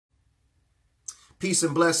Peace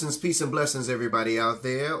and blessings, everybody out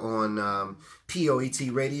there on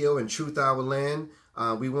POET Radio and Truth Hour Land.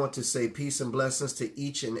 We want to say peace and blessings to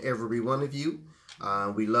each and every one of you.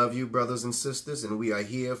 We love you, brothers and sisters, and we are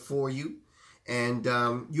here for you. And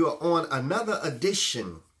you are on another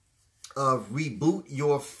edition of Reboot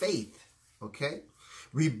Your Faith, okay?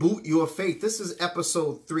 Reboot Your Faith. This is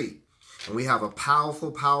episode 3, and we have a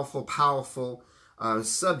powerful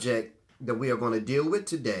subject that we are going to deal with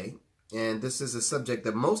today. And this is a subject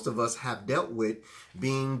that most of us have dealt with,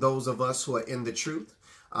 being those of us who are in the truth.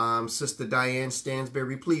 Sister Diane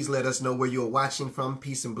Stansberry, please let us know where you are watching from.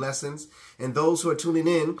 Peace and blessings. And those who are tuning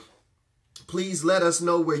in, please let us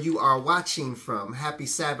know where you are watching from. Happy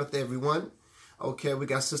Sabbath, everyone. Okay, we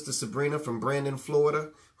got Sister Sabrina from Brandon, Florida,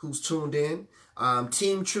 who's tuned in.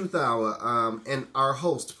 Team Truth Hour and our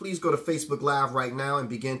host, please go to Facebook Live right now and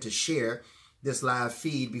begin to share this live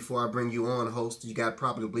feed before I bring you on, host. You got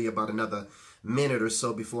probably about another minute or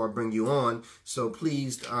so before I bring you on. So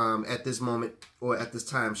please, at this moment or at this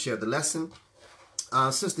time, share the lesson.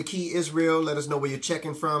 Sister Key Israel, let us know where you're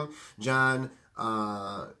checking from. John,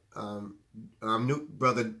 Brother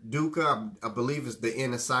Duca, I believe is the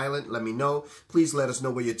N is silent. Let me know. Please let us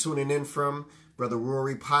know where you're tuning in from. Brother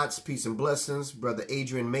Rory Potts, peace and blessings. Brother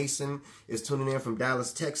Adrian Mason is tuning in from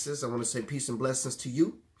Dallas, Texas. I want to say peace and blessings to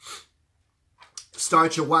you.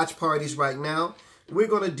 Start your watch parties right now. We're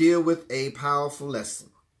going to deal with a powerful lesson.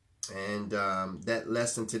 And that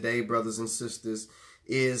lesson today, brothers and sisters,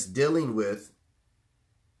 is dealing with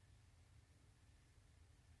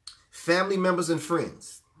family members and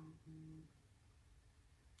friends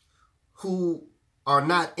who are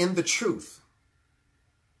not in the truth.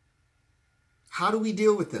 How do we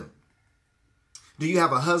deal with them? Do you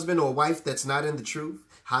have a husband or wife that's not in the truth?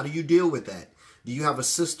 How do you deal with that? Do you have a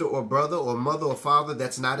sister or brother or mother or father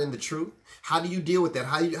that's not in the truth? How do you deal with that?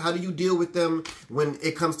 How do you deal with them when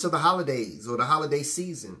it comes to the holidays or the holiday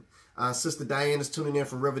season? Sister Diane is tuning in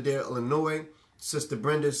from Riverdale, Illinois. Sister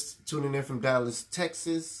Brenda's tuning in from Dallas,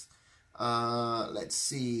 Texas. Let's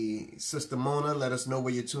see. Sister Mona, let us know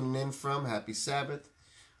where you're tuning in from. Happy Sabbath.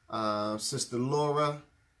 Sister Laura,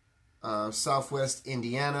 Southwest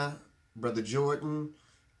Indiana. Brother Jordan.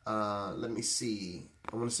 Let me see.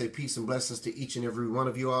 I want to say peace and blessings to each and every one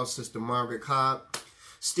of you all. Sister Margaret Cobb,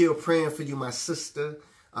 still praying for you, my sister.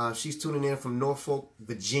 She's tuning in from Norfolk,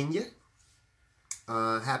 Virginia.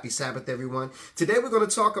 Happy Sabbath, everyone. Today we're going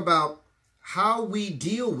to talk about how we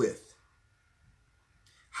deal with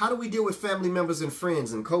family members and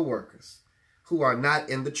friends and co-workers who are not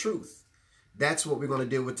in the truth. That's what we're going to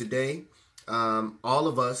deal with today. All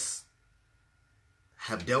of us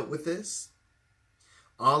have dealt with this.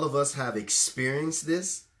 All of us have experienced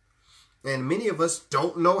this, and many of us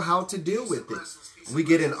don't know how to deal with it. We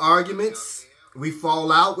get in arguments, we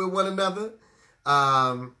fall out with one another,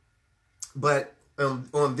 but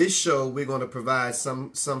on this show, we're going to provide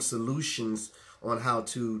some solutions on how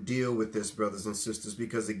to deal with this, brothers and sisters,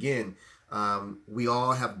 because again, we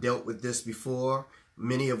all have dealt with this before.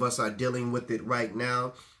 Many of us are dealing with it right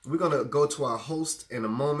now. We're going to go to our host in a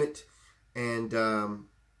moment, and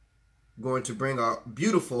going to bring our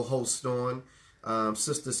beautiful host on,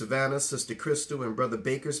 Sister Savannah, Sister Crystal, and Brother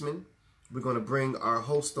Bakersman. We're going to bring our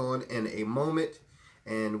host on in a moment,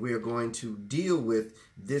 and we are going to deal with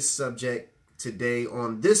this subject today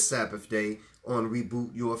on this Sabbath day on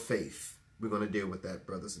Reboot Your Faith. We're going to deal with that,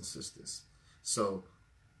 brothers and sisters. So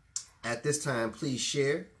at this time, please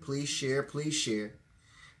share, please share, please share.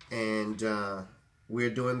 And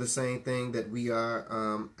we're doing the same thing that we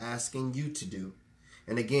are asking you to do.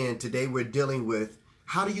 And again, today we're dealing with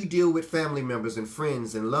how do you deal with family members and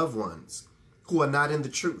friends and loved ones who are not in the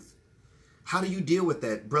truth? How do you deal with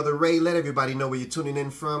that? Brother Ray, let everybody know where you're tuning in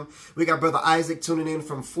from. We got Brother Isaac tuning in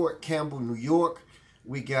from Fort Campbell, New York.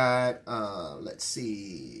 We got, let's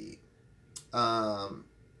see,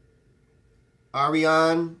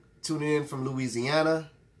 Ariane tuning in from Louisiana.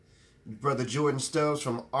 Brother Jordan Stubbs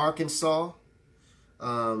from Arkansas.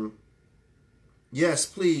 Yes,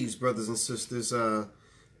 please, brothers and sisters,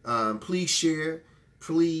 please share,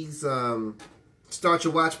 please start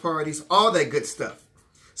your watch parties, all that good stuff.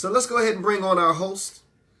 So let's go ahead and bring on our host.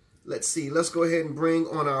 Let's see, let's go ahead and bring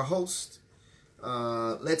on our host.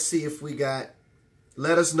 Let's see if we got,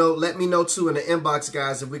 let us know, let me know too in the inbox,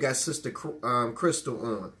 guys, if we got Sister Crystal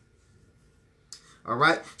on. All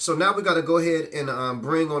right, so now we got to go ahead and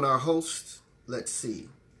bring on our host. Let's see.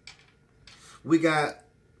 We got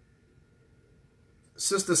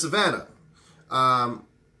Sister Savannah.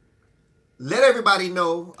 Let everybody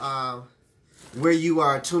know where you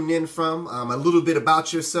are tuned in from, a little bit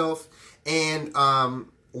about yourself, and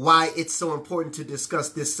why it's so important to discuss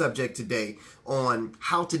this subject today on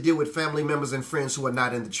how to deal with family members and friends who are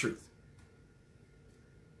not in the truth.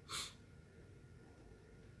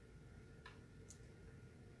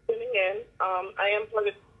 Tuning in. I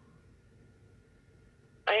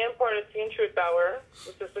am part of Teen Truth Hour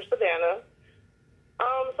with Sister Savannah.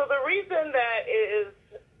 So the reason that it is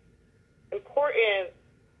important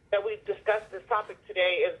that we discuss this topic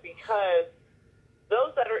today is because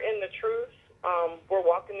those that are in the truth, we're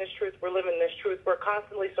walking this truth, we're living this truth, we're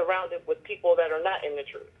constantly surrounded with people that are not in the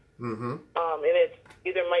truth. Mm-hmm. And it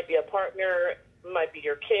either might be a partner, it might be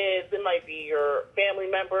your kids, it might be your family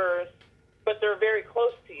members, but they're very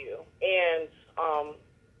close to you. And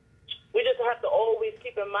we just have to always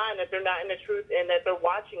keep in mind that they're not in the truth and that they're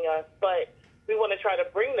watching us, but we want to try to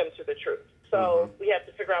bring them to the truth. So we have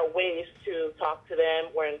to figure out ways to talk to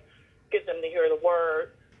them and get them to hear the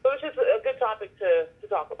word. So it's just a good topic to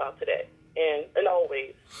talk about today and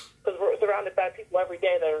always, because we're surrounded by people every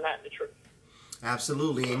day that are not in the truth.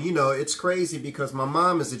 Absolutely. And, you know, it's crazy because my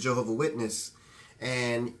mom is a Jehovah's Witness,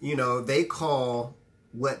 and, you know, they call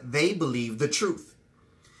what they believe the truth.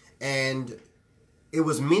 And it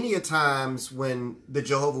was many a times when the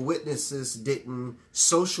Jehovah's Witnesses didn't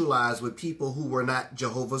socialize with people who were not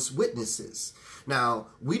Jehovah's Witnesses. Now,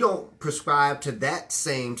 we don't prescribe to that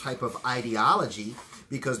same type of ideology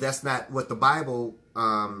because that's not what the Bible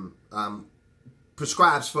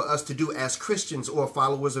prescribes for us to do as Christians or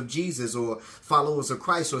followers of Jesus or followers of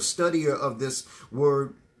Christ or studier of this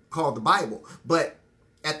word called the Bible. But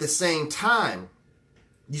at the same time,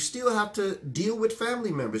 you still have to deal with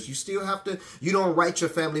family members. You still have to, you don't write your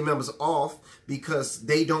family members off because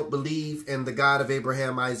they don't believe in the God of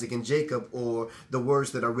Abraham, Isaac, and Jacob or the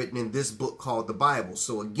words that are written in this book called the Bible.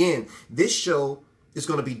 So again, this show is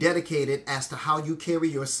going to be dedicated as to how you carry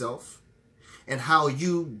yourself and how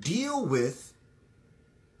you deal with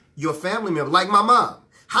your family member. Like my mom.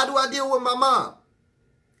 How do I deal with my mom?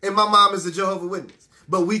 And my mom is a Jehovah's Witness.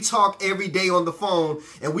 But we talk every day on the phone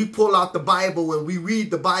and we pull out the Bible and we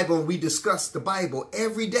read the Bible and we discuss the Bible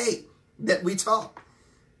every day that we talk.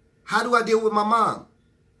 How do I deal with my mom?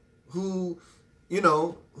 Who, you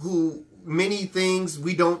know, who many things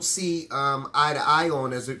we don't see eye to eye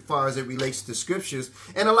on as far as it relates to scriptures.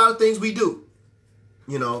 And a lot of things we do.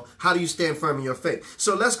 You know, how do you stand firm in your faith?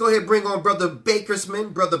 So let's go ahead and bring on Brother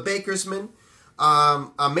Bakersman. Brother Bakersman.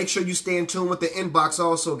 Make sure you stay in tune with the inbox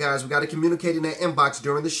also, guys. We got to communicate in that inbox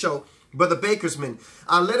during the show. Brother Bakersman,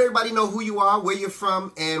 let everybody know who you are, where you're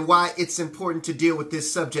from, and why it's important to deal with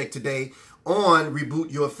this subject today on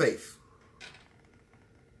Reboot Your Faith.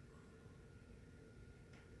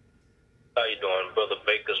 How you doing, Brother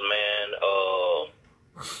Bakersman?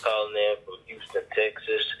 Calling in from Houston,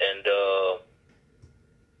 Texas, and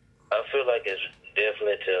I feel like it's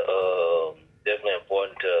definitely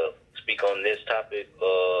important to speak on this topic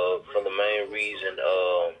for the main reason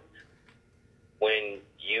when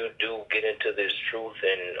you do get into this truth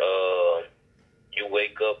and you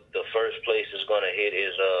wake up, the first place it's going to hit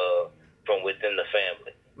is from within the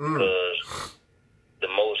family. Because the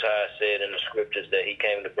Most High said in the scriptures that he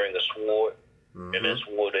came to bring a sword, and that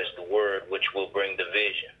sword is the word, which will bring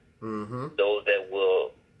division. Those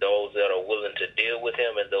that are willing to deal with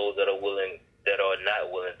him and those that are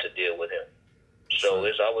not willing to deal with him. So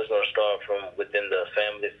it's always going to start from within the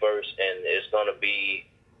family first, and it's going to be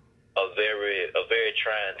a very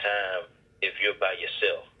trying time if you're by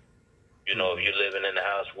yourself. You know, if you're living in the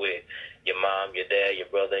house with your mom, your dad, your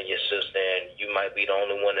brother, and your sister, and you might be the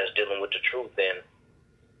only one that's dealing with the truth and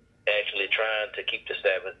actually trying to keep the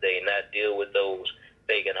Sabbath day, not deal with those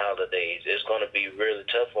pagan holidays. It's going to be really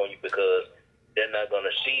tough on you because they're not going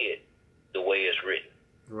to see it the way it's written.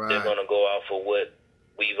 Right. They're going to go off of what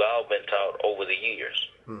we've all been taught over the years.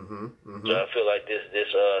 So I feel like this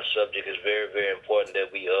subject is very, very important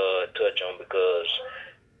that we touch on because,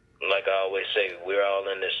 like I always say, we're all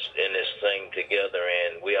in this thing together,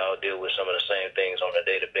 and we all deal with some of the same things on a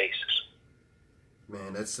daily basis.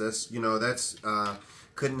 Man, that's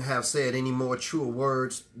couldn't have said any more truer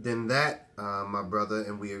words than that, my brother,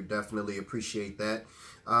 and we definitely appreciate that.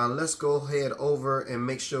 Let's go ahead over and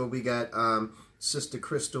make sure we got Sister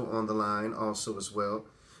Crystal on the line also as well.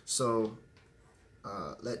 So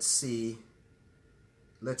let's see.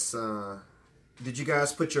 Did you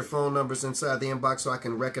guys put your phone numbers inside the inbox so I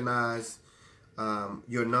can recognize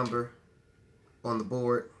your number on the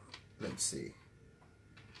board? Let's see.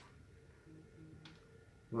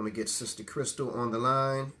 I want to get Sister Crystal on the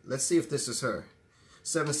line. Let's see if this is her.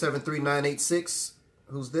 773-986.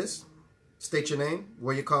 Who's this? State your name.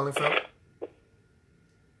 Where you calling from?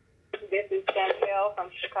 This is Chantel from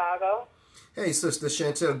Chicago. Hey, Sister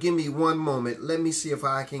Chantel, give me one moment. Let me see if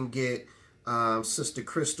I can get Sister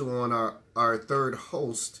Crystal on our third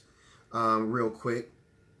host real quick.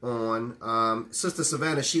 Sister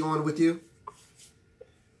Savannah, is she on with you?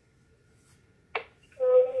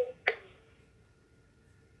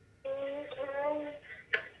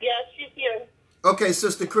 Yes, she's here. Okay,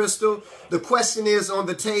 Sister Crystal, the question is on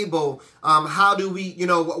the table, how do we,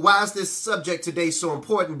 why is this subject today so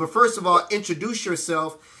important? But first of all, introduce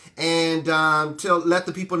yourself and let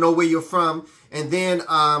the people know where you're from. And then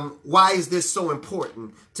why is this so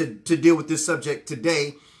important to deal with this subject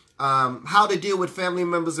today? How to deal with family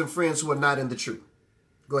members and friends who are not in the truth.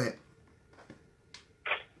 Go ahead.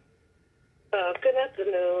 Good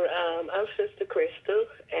afternoon. I'm Sister Crystal,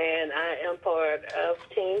 and I am part of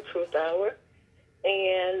Team Truth Hour.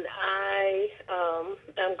 And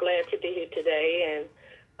I'm glad to be here today, and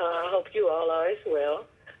I hope you all are as well.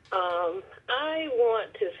 I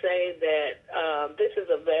want to say that this is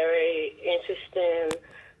a very interesting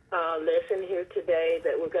lesson here today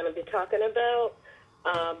that we're going to be talking about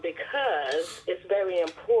because it's very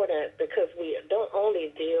important, because we don't only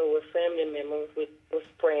deal with family members, with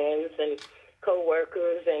friends and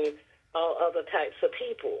co-workers and all other types of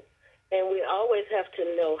people. And we always have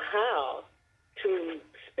to know how to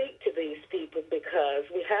speak to these people, because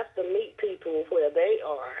we have to meet people where they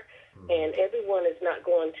are, and everyone is not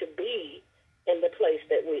going to be in the place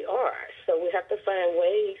that we are. So we have to find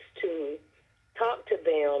ways to talk to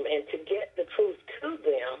them and to get the truth to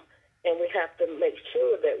them, and we have to make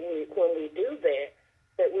sure that when we do that,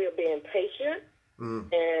 that we're being patient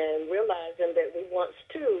and realizing that we once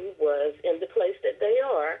too was in the place that they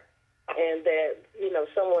are, and that,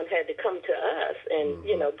 someone had to come to us and,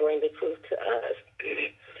 bring the truth to us.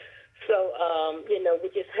 So, we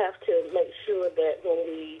just have to make sure that when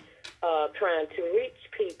we are trying to reach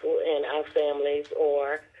people in our families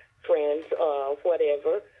or friends or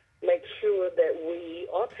whatever, make sure that we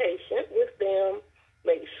are patient with them,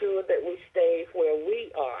 make sure that we stay where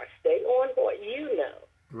we are, stay on what you know.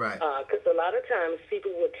 Right. Because a lot of times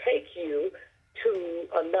people will take you to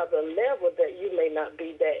another level that you may not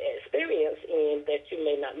be that experienced in, that you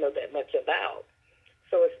may not know that much about.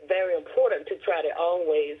 So it's very important to try to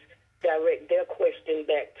always direct their question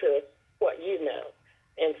back to what you know.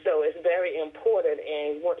 And so it's very important,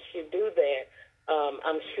 and once you do that,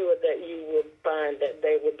 I'm sure that you would find that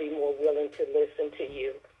they would be more willing to listen to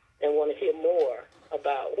you and want to hear more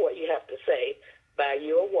about what you have to say by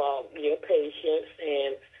your walk, your patience,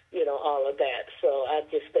 and all of that. So I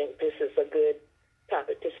just think this is a good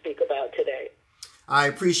topic to speak about today. I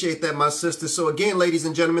appreciate that, my sister. So again, ladies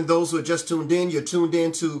and gentlemen, those who are just tuned in, you're tuned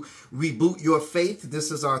in to Reboot Your Faith. This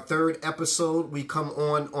is our third episode. We come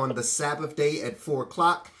on the Sabbath day at 4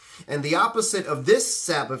 o'clock. And the opposite of this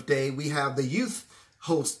Sabbath day, we have the youth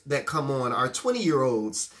hosts that come on, our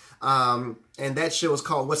 20-year-olds. And that show is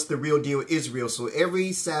called What's the Real Deal Israel. So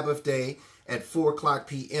every Sabbath day at 4 o'clock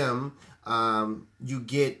p.m., you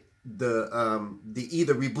get the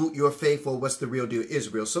either Reboot Your Faith or What's the Real Deal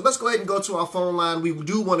Israel. So let's go ahead and go to our phone line. We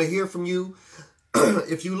do want to hear from you.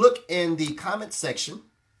 If you look in the comment section,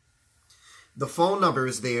 the phone number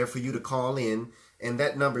is there for you to call in, and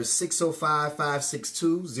that number is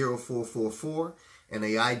 605-562-0444, and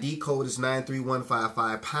the ID code is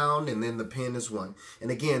 93155#, and then the PIN is 1.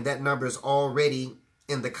 And again, that number is already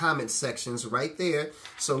in the comment sections right there.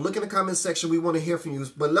 So look in the comment section. We want to hear from you.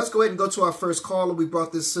 But let's go ahead and go to our first caller. We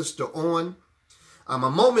brought this sister on a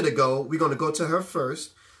moment ago. We're going to go to her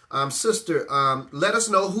first. Sister, let us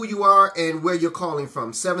know who you are and where you're calling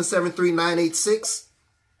from. 773-986.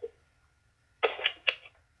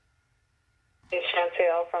 It's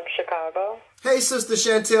Chantel from Chicago. Hey, Sister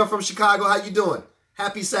Chantel from Chicago. How you doing?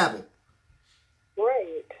 Happy Sabbath.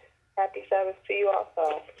 Great. Happy Sabbath to you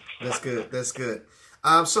also. That's good. That's good.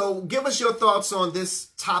 So give us your thoughts on this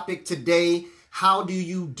topic today. How do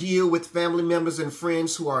you deal with family members and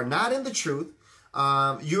friends who are not in the truth?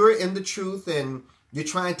 You're in the truth and you're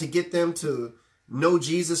trying to get them to know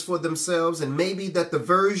Jesus for themselves, and maybe that the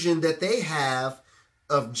version that they have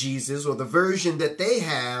of Jesus or the version that they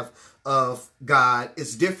have of God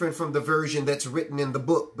is different from the version that's written in the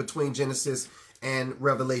book between Genesis and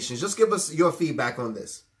Revelation. Just give us your feedback on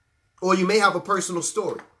this. Or you may have a personal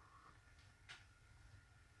story.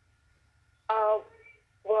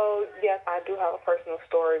 Well, yes, I do have a personal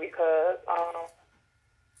story because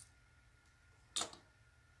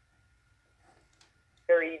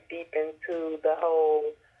very deep into the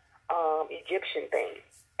whole Egyptian thing.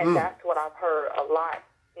 And that's what I've heard a lot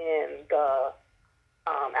in the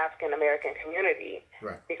African-American community.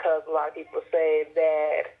 Right. Because a lot of people say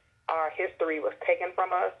that our history was taken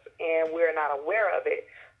from us and we're not aware of it.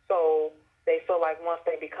 So they feel like once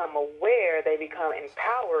they become aware, they become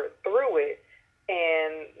empowered through it.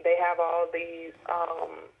 And they have all these,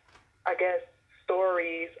 I guess,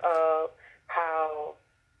 stories of how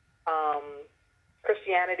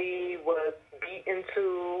Christianity was beat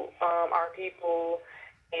into our people,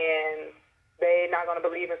 and they're not going to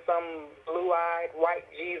believe in some blue-eyed white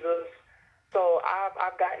Jesus. So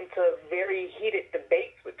I've gotten to very heated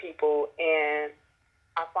debates with people, and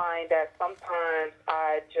I find that sometimes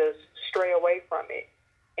I just stray away from it.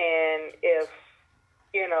 And if,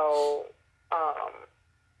 you know,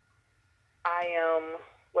 I am,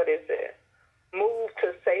 moved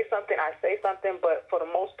to say something, I say something, but for the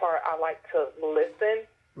most part, I like to listen.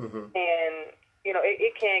 Mm-hmm. And, you know,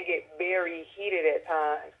 it can get very heated at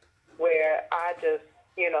times where I just,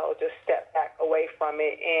 you know, just step back away from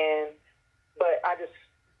it. But I just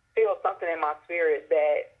feel something in my spirit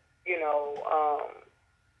that, you know,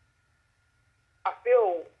 I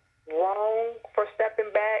feel wrong for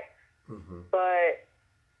stepping back, but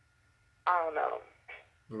I don't know.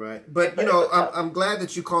 Right. But, you know, I'm glad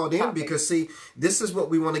that you called in because, see, this is what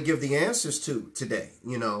we want to give the answers to today.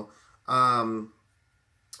 You know, I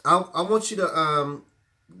want you to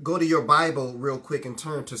go to your Bible real quick and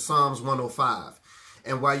turn to Psalms 105.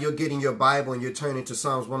 And while you're getting your Bible and you're turning to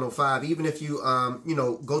Psalms 105, even if you, you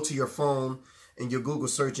know, go to your phone and your Google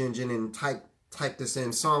search engine and type this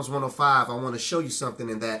in, Psalms 105, I want to show you something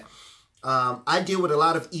in that. I deal with a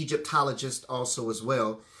lot of Egyptologists also as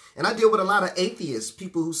well. And I deal with a lot of atheists,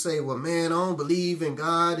 people who say, well, man, I don't believe in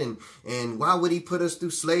God, and why would he put us through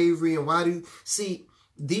slavery, and why do... See,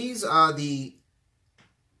 these are the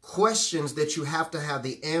questions that you have to have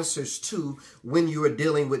the answers to when you are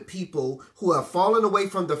dealing with people who have fallen away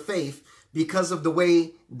from the faith because of the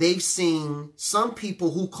way they've seen some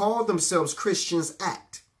people who call themselves Christians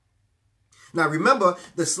act. Now, remember,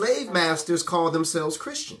 the slave masters call themselves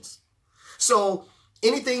Christians. So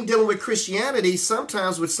anything dealing with Christianity,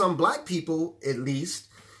 sometimes with some black people, at least,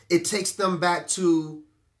 it takes them back to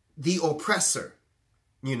the oppressor,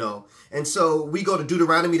 you know. And so we go to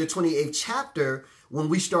Deuteronomy, the 28th chapter, when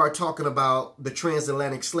we start talking about the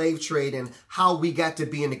transatlantic slave trade and how we got to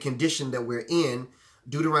be in the condition that we're in.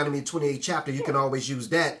 Deuteronomy 28th chapter, you can always use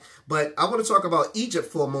that. But I want to talk about Egypt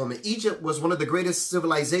for a moment. Egypt was one of the greatest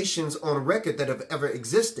civilizations on record that have ever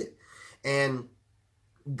existed. And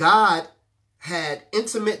God had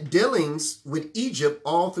intimate dealings with Egypt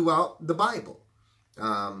all throughout the Bible.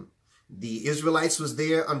 The Israelites was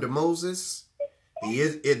there under Moses. The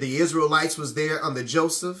Israelites was there under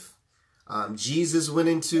Joseph. Jesus went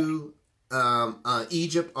into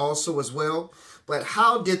Egypt also as well. But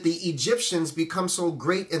how did the Egyptians become so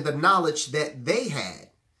great in the knowledge that they had?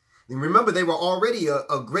 And remember, they were already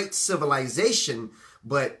a great civilization,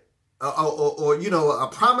 but or you know, a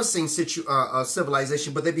promising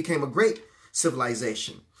civilization, but they became a great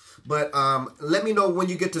civilization. But let me know when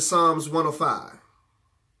you get to Psalms 105.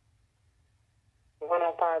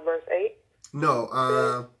 105 verse 8?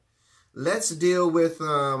 No, let's deal with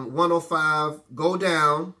 105. Go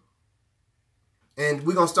down, and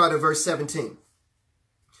we're going to start at verse 17.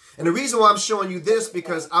 And the reason why I'm showing you this,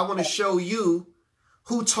 because I want to show you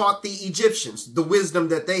who taught the Egyptians, the wisdom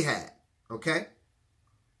that they had, okay?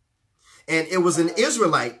 And it was an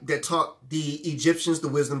Israelite that taught the Egyptians the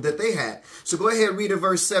wisdom that they had. So go ahead and read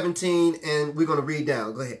verse 17, and we're going to read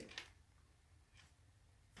down. Go ahead.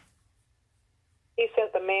 He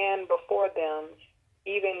sent the man before them,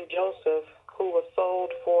 even Joseph, who was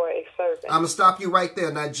sold for a servant. I'm going to stop you right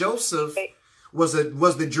there. Now, Joseph was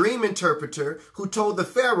the dream interpreter who told the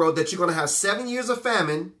Pharaoh that you're going to have 7 years of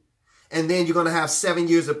famine, and then you're going to have 7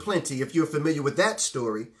 years of plenty, if you're familiar with that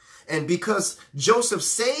story. And because Joseph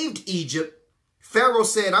saved Egypt, Pharaoh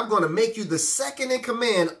said, I'm going to make you the second in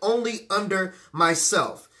command only under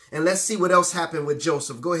myself. And let's see what else happened with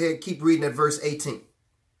Joseph. Go ahead, keep reading at verse 18.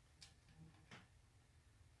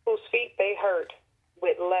 Whose feet they hurt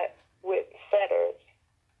with fetters.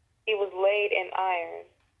 He was laid in iron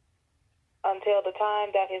until the time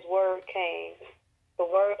that his word came. The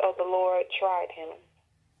word of the Lord tried him.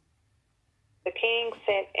 The king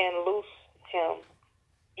sent and loosed him,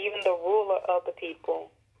 even the ruler of the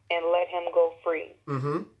people, and let him go free.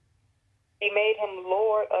 Mm-hmm. He made him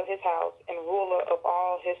lord of his house and ruler of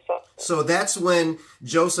all his substance. So that's when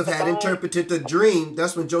Joseph had interpreted the dream.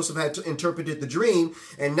 That's when Joseph had interpreted the dream.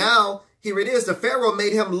 And now, here it is. The Pharaoh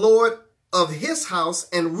made him lord of his house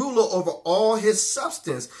and ruler over all his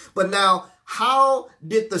substance. But now, how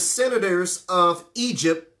did the senators of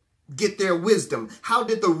Egypt get their wisdom? How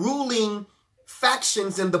did the ruling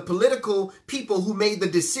factions and the political people who made the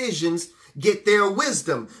decisions get their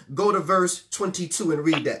wisdom? Go to verse 22 and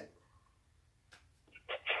read that.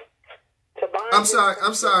 To I'm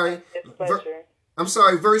sorry. His pleasure. I'm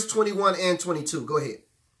sorry, verse 21 and 22. Go ahead.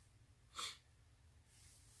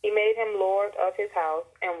 He made him lord of his house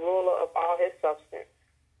and ruler of all his substance,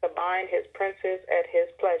 to bind his princes at his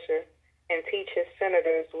pleasure and teach his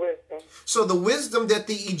senators wisdom. So the wisdom that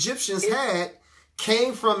the Egyptians had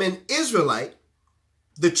came from an Israelite,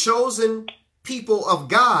 the chosen people of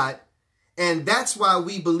God, and that's why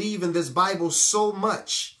we believe in this Bible so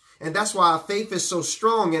much. And that's why our faith is so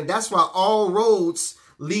strong, and that's why all roads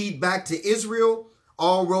lead back to Israel.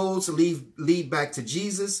 All roads lead back to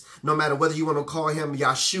Jesus, no matter whether you want to call him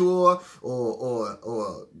Yahshua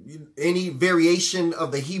or any variation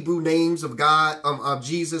of the Hebrew names of God, of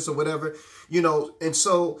Jesus or whatever, you know. And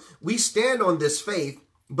so we stand on this faith.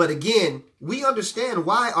 But again, we understand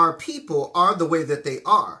why our people are the way that they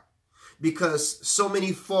are, because so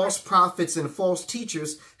many false prophets and false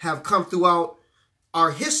teachers have come throughout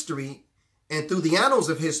our history and through the annals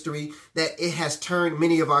of history, that it has turned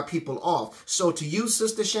many of our people off. So to you,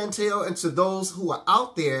 Sister Chantel, and to those who are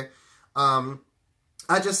out there, I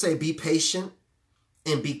just say be patient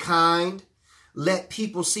and be kind. Let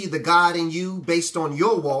people see the God in you based on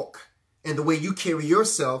your walk and the way you carry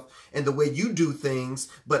yourself and the way you do things,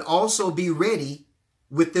 but also be ready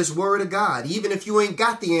with this word of God. Even if you ain't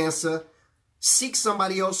got the answer, seek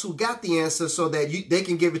somebody else who got the answer so that they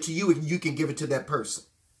can give it to you and you can give it to that person.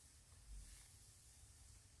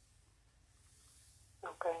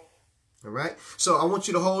 All right. So I want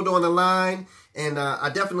you to hold on the line, and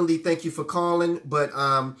I definitely thank you for calling. But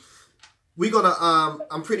we're going to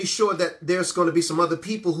I'm pretty sure that there's going to be some other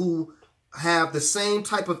people who have the same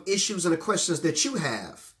type of issues and the questions that you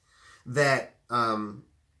have that, you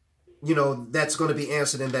know, that's going to be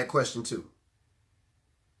answered in that question too.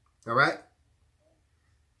 All right.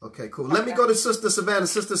 Okay, cool. Let me go to Sister Savannah.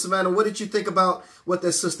 Sister Savannah, what did you think about what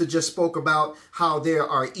that sister just spoke about, how there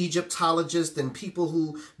are Egyptologists and people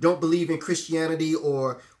who don't believe in Christianity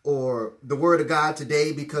or the word of God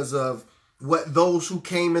today because of what those who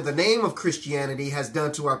came in the name of Christianity has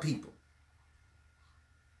done to our people?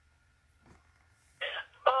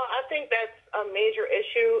 I think that's a major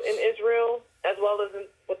issue in Israel as well as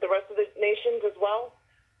with the rest of the nations as well.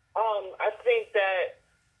 I think that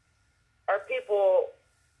our people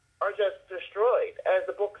are just destroyed, as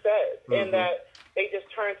the book says, and that they just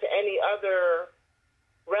turn to any other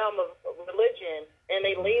realm of religion and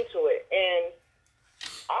they lean to it. And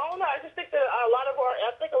I don't know, I just think that a lot of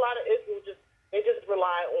Israel they just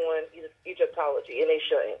rely on Egyptology, and they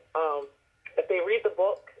shouldn't. If they read the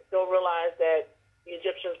book, they'll realize that the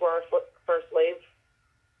Egyptians were our first slave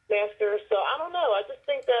masters. So I don't know, I just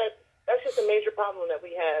think that that's just a major problem that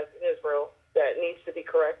we have in Israel that needs to be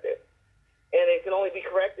corrected. And it can only be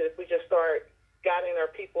corrected if we just start guiding our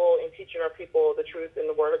people and teaching our people the truth in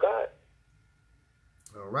the Word of God.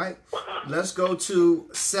 All right. Let's go to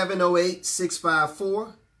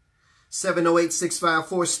 708-654.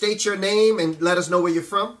 708-654. State your name and let us know where you're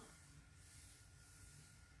from.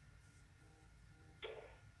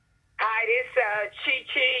 Hi, this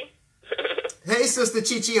Chi-Chi. Hey, Sister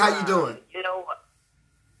Chi-Chi, how you doing? You know what?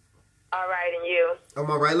 All right, and you?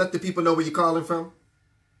 I'm all right. Let the people know where you're calling from.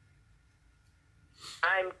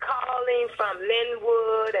 I'm calling from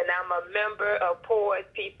Linwood, and I'm a member of Poets,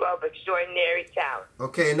 People of Extraordinary Talent.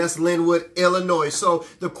 Okay, and that's Linwood, Illinois. So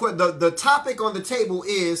the topic on the table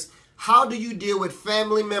is, how do you deal with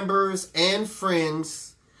family members and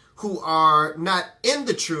friends who are not in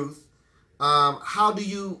the truth? How do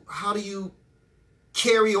you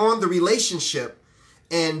carry on the relationship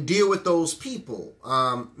and deal with those people?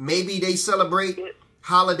 Maybe they celebrate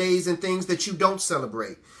holidays and things that you don't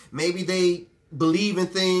celebrate. Maybe they believe in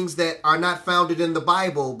things that are not founded in the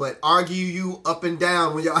Bible, but argue you up and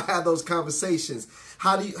down when y'all have those conversations.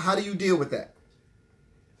 How do you deal with that?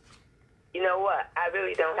 You know what? I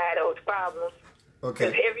really don't have those problems. Okay.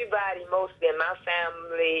 Because everybody, mostly in my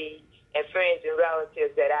family and friends and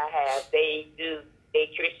relatives that I have, they do their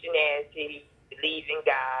Christianity, believe in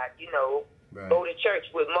God, you know, right. Go to church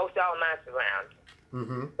with most all my surroundings.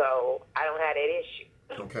 Mm-hmm. So I don't have that issue.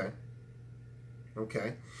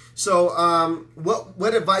 Okay. So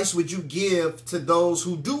what advice would you give to those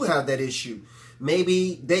who do have that issue?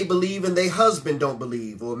 Maybe they believe and their husband don't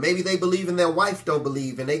believe, or maybe they believe and their wife don't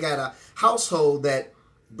believe, and they got a household that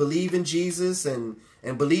believe in Jesus and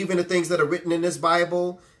believe in the things that are written in this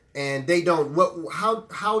Bible, and they don't.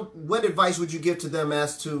 What advice would you give to them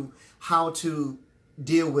as to how to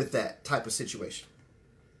deal with that type of situation?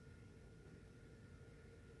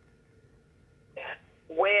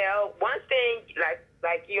 Well, one thing,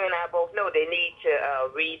 like you and I both know, they need to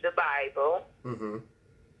read the Bible. Mm-hmm.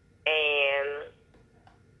 And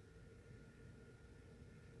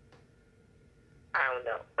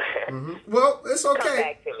Well, it's okay. Come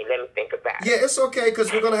back to me. Let me think about it. Yeah, it's okay,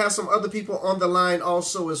 because we're going to have some other people on the line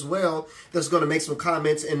also as well that's going to make some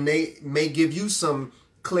comments, and they may give you some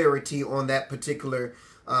clarity on that particular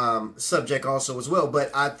subject also as well.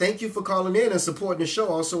 But I thank you for calling in and supporting the show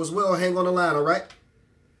also as well. Hang on the line, all right?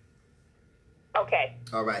 Okay.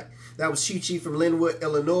 All right. That was Chi from Linwood,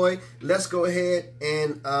 Illinois. Let's go ahead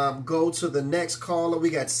and go to the next caller. We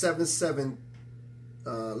got 77.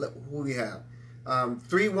 Who we have?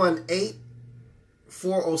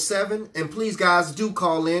 318-407. And please, guys, do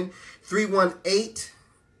call in.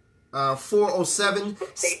 318-407.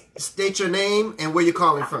 State your name and where you're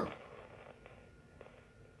calling from.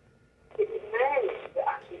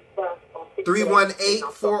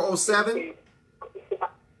 318-407.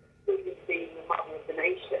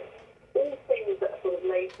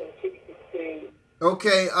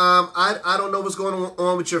 Okay, I don't know what's going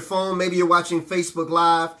on with your phone. Maybe you're watching Facebook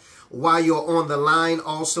Live while you're on the line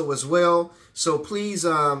also as well. So please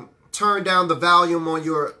turn down the volume on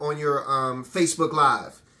your Facebook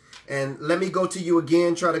Live. And let me go to you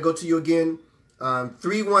again. Try to go to you again.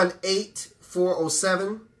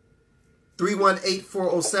 318-407.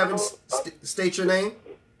 318-407. State your name.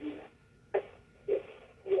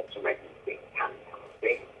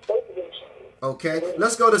 Okay,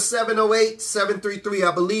 let's go to 708-733.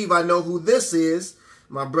 I believe I know who this is.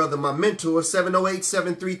 My brother, my mentor,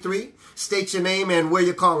 708-733. State your name and where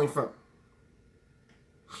you're calling from.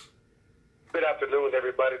 Good afternoon,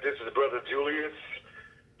 everybody. This is Brother Julius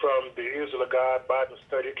from the Israel of God Bible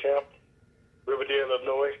Study Camp, Riverdale,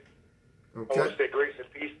 Illinois. Okay. I want to say grace and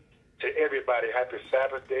peace to everybody. Happy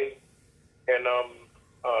Sabbath day. And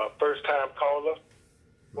first-time caller. I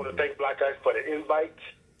want to thank Black Eyes for the invite.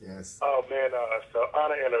 Yes. Oh, man, it's an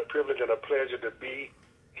honor and a privilege and a pleasure to be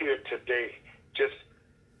here today. Just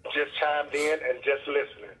chimed in and just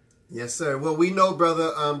listening. Yes, sir. Well, we know,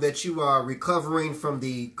 brother, that you are recovering from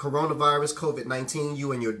the coronavirus, COVID-19,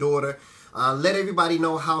 you and your daughter. Let everybody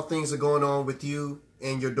know how things are going on with you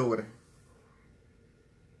and your daughter.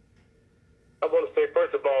 I want to say,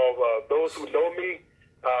 first of all, those who know me,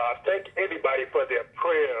 thank everybody for their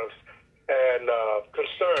prayers and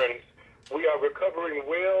concerns. We are recovering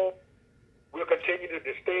well. We'll continue to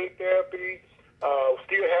stay therapy.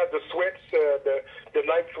 Still have the sweats, the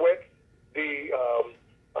night sweats. We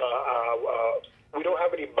don't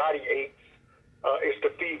have any body aches. It's the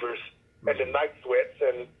fevers and the night sweats,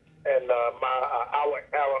 and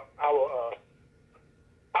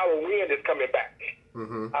our wind is coming back.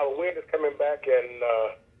 Our wind is coming back, and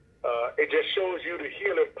it just shows you the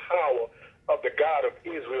healing power of the God of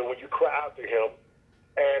Israel when you cry out to Him.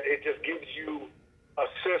 And it just gives you a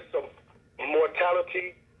sense of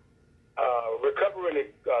mortality,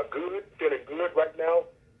 recovering good, feeling good right now.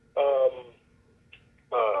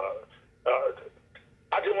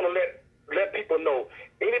 I just want to let people know,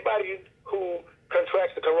 anybody who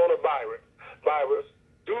contracts the coronavirus,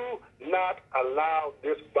 do not allow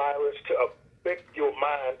this virus to affect your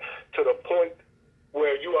mind to the point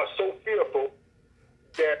where you are so fearful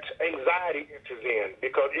that anxiety enters in,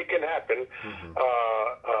 because it can happen.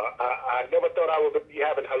 I never thought I would be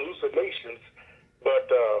having hallucinations, but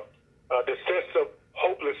the sense of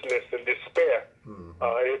hopelessness and despair.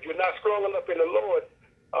 If you're not strong enough in the Lord,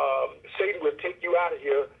 Satan will take you out of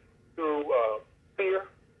here through fear,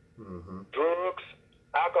 drugs,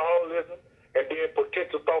 alcoholism, and then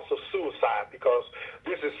potential thoughts of suicide, because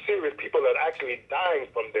this is serious. People are actually dying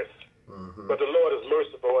from this. But the Lord is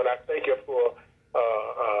merciful, and I thank Him for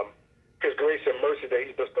His grace and mercy that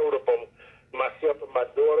He's bestowed upon myself and my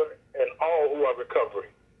daughter and all who are recovering.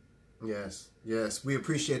 Yes, yes. We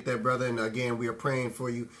appreciate that, brother. And again, we are praying for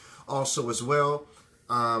you also as well.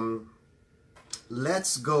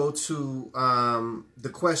 Let's go to the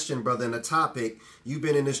question, brother, and the topic. You've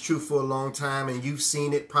been in this truth for a long time, and you've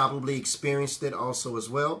seen it, probably experienced it also as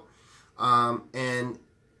well. And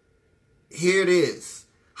here it is.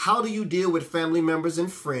 How do you deal with family members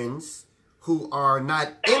and friends who are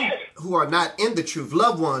not in the truth,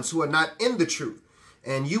 loved ones who are not in the truth?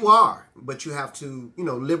 And you are, but you have to,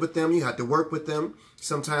 live with them. You have to work with them.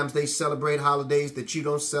 Sometimes they celebrate holidays that you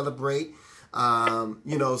don't celebrate.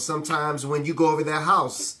 Sometimes when you go over their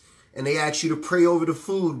house and they ask you to pray over the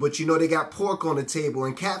food, but they got pork on the table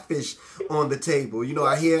and catfish on the table.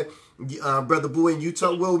 I hear Brother Boo and you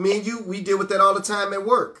talk, well, me and you, we deal with that all the time at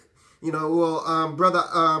work.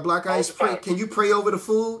 Brother Black Eyes, pray, can you pray over the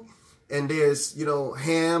food? And there's,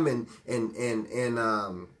 ham and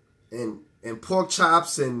pork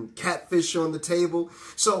chops and catfish on the table.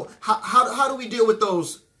 So how do we deal with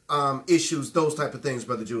those issues, those type of things,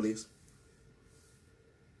 Brother Julius?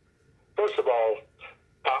 First of all,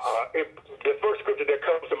 the first scripture that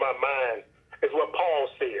comes to my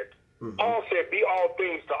Paul said, be all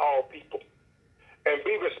things to all people. And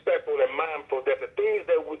be respectful and mindful that the things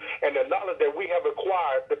that and the knowledge that we have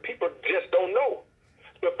acquired, the people just don't know.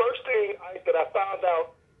 The first thing that I found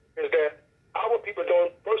out is that our people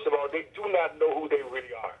don't, first of all, they do not know who they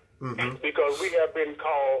really are. Because we have been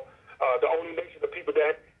called the only nation of people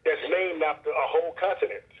that's named after a whole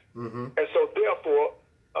continent. And so therefore,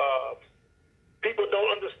 people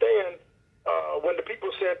don't understand when the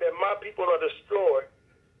people said that my people are destroyed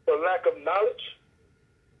for lack of knowledge.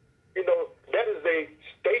 You know, that is a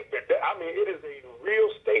statement. It is a real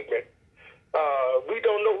statement. We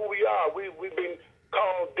don't know who we are. We've been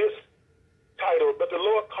called this title, but the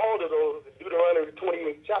Lord called it in Deuteronomy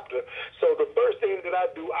 28th chapter. So the first thing that I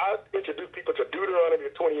do, I introduce people to Deuteronomy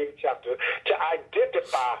 28th chapter to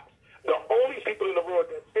identify the only people in the world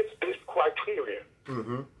that fits this criteria.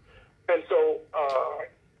 And so,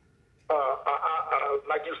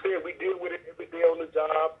 like you said, we deal with it every day on the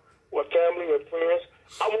job, with family and friends.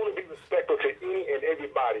 I want to be respectful to any and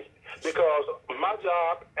everybody because my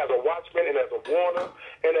job as a watchman and as a warner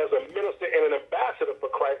and as a minister and an ambassador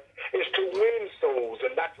for Christ is to win souls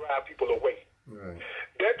and not drive people away. Right.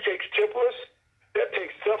 That takes temperance. That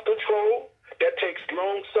takes self-control. That takes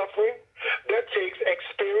long-suffering. That takes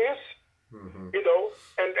experience, you know,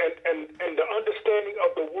 and the understanding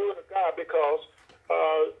of the Word of God because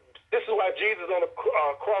this is why Jesus on the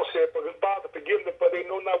cross said, Father, forgive them, for they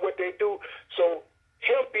know not what they do. So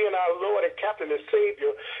him being our Lord and Captain and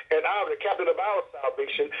Savior and the Captain of our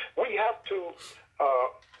salvation, we have to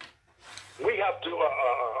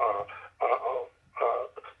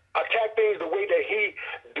attack things the way that he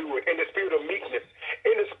do it, in the spirit of meekness,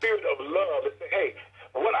 in the spirit of love, and say, hey,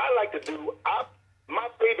 what I like to do, my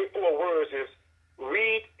favorite 4 words is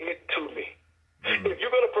read it to me. If you're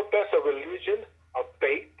going to profess a religion, a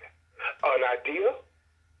faith, an idea,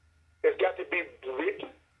 it's got to be written.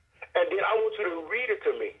 And then I want you to read it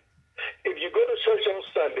to me. If you go to church on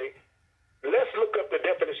Sunday, let's look up the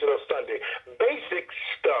definition of Sunday. Basic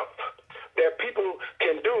stuff that people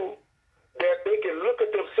can do, that they can look at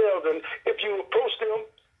themselves, and if you approach them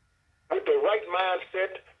with the right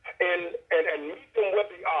mindset and meet them where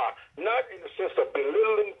they are, not in the sense of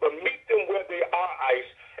belittling, but meet them where they are,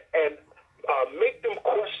 and make them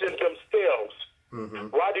question themselves.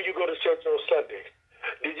 Why do you go to church on Sunday?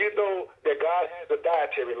 Did you know that God has a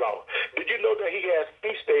dietary law? Did you know that he has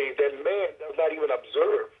feast days that man does not even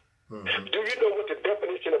observe? Do you know what the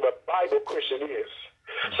definition of a Bible Christian is?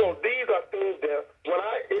 So these are things that when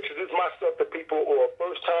I introduce myself to people or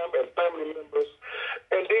first time and family members,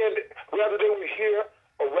 and then whether they were here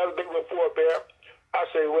or whether they were forbear, I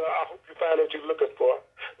say, well, I hope you find what you're looking for.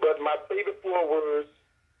 But my favorite 4 words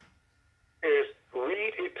is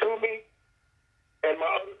read it to me, and my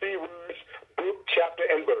other 3 words, book, chapter,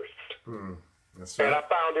 and verse. That's right. And I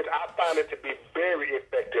found it to be very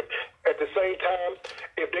effective. At the same time,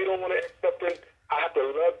 if they don't want to accept it, I have to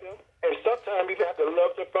love them. And sometimes you have to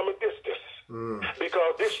love them from a distance.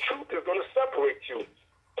 Because this truth is going to separate you.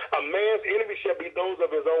 A man's enemy shall be those of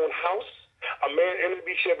his own house. A man's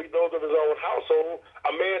enemy shall be those of his own household.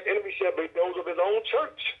 A man's enemy shall be those of his own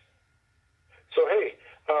church. So, hey,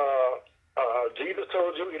 Jesus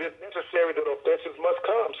told you it is necessary that offenses must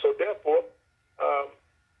come. So, therefore,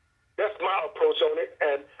 that's my approach on it.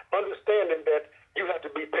 And understanding that you have to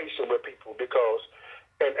be patient with people because,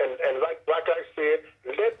 and like I said,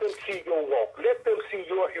 let them see your walk. Let them see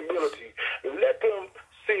your humility. Let them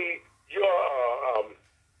see your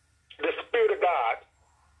the Spirit of God.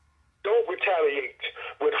 Don't retaliate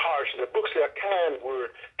with harshness. The book says a kind word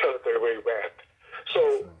turneth away wrath.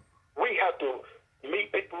 So we have to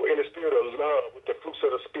meet people in the spirit of love with the fruits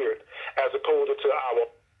of the Spirit as opposed to our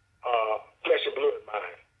flesh and blood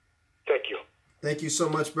mind. Thank you. Thank you so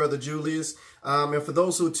much, Brother Julius. And for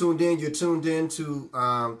those who tuned in, you're tuned in to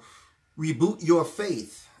Reboot Your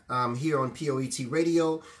Faith here on POET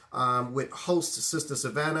Radio with host Sister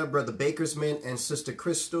Savannah, Brother Bakersman, and Sister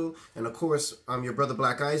Crystal. And of course, your Brother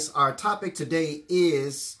Black Ice. Our topic today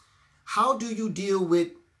is how do you deal with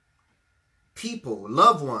people,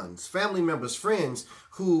 loved ones, family members, friends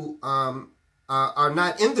who are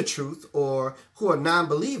not in the truth or who are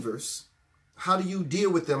non-believers? How do you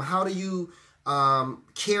deal with them? How do you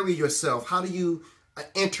carry yourself? How do you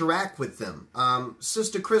interact with them?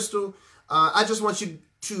 Sister Crystal, I just want you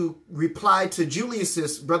to reply to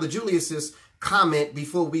Brother Julius's comment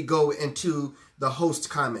before we go into the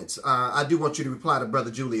host comments. I do want you to reply to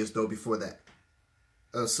Brother Julius, though, before that.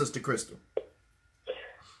 Sister Crystal.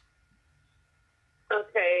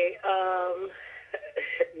 Okay.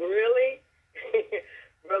 Really?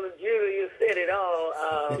 Brother Julius said it all.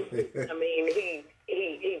 I mean, he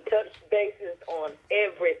he touched bases on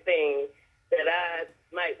everything that I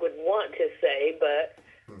would want to say, but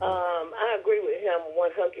I agree with him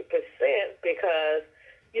 100% because,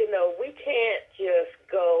 you know, we can't just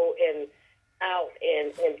go out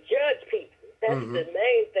and judge people. That's the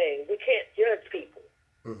main thing. We can't judge people.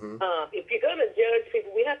 If you're going to judge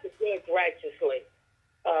people, we have to judge righteously.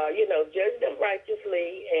 You know, judge them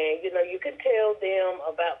righteously, and, you know, you can tell them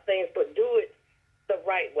about things, but do it the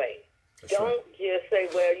right way. Don't just say,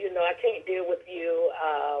 well, you know, I can't deal with you.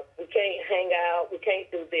 We can't hang out. We can't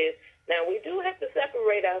do this. Now, we do have to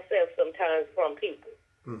separate ourselves sometimes from people.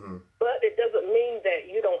 But it doesn't mean that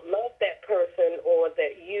you don't love that person or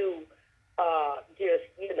that you just,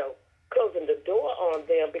 you know, closing the door on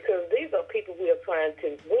them, because these are people we are trying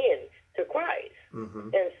to win to Christ.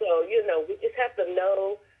 And so, you know, we just have to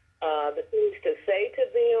know the things to say to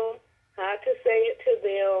them, how to say it to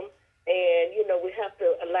them. And, you know, we have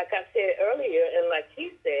to, like I said earlier, and like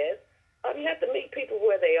he said, you have to meet people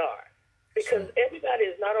where they are, because everybody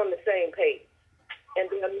is not on the same page. And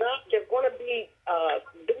they're going to be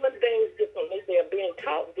doing things differently. They're being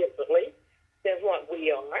taught differently than what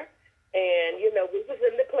we are. And, you know, we was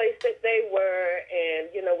in the place that they were,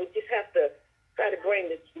 and, you know, we just have to try to bring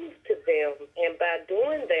the truth to them. And by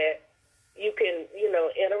doing that, you can, you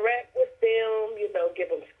know, interact with them, you know, give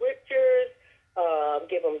them scriptures,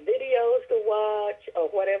 give them videos to watch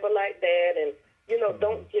or whatever like that. And, you know,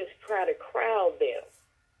 don't just try to crowd them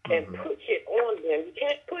and push it on them. You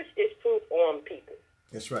can't push this truth on people.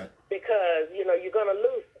 That's right. Because, you know, you're going to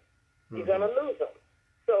lose them. You're going to lose them.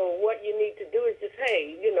 So what you need to do is just,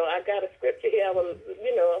 hey, you know, I got a scripture here, I want to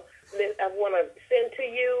send to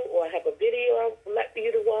you, or I have a video I would like for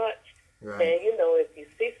you to watch. And, you know, if you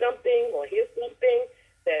see something or hear something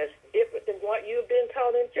that's different than what you've been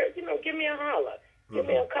taught in church, you know, give me a holler. Give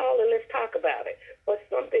me a call and let's talk about it. Or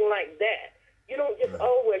something like that. You don't just,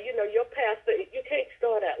 you know, your pastor, you can't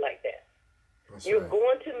start out like that. You're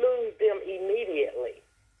going to lose them immediately.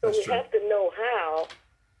 So we have to know how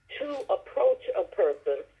to approach a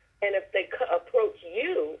person, and if they approach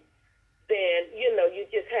you, then, you know, you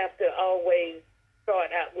just have to always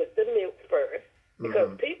start out with the milk first,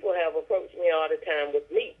 because people have approached me all the time with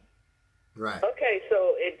meat. Okay,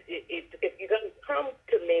 so if you're going to come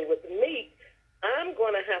to me with meat, I'm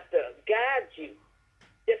going to have to guide you,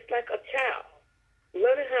 just like a child,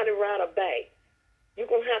 learning how to ride a bike. You're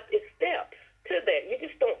going to have it's steps to that. You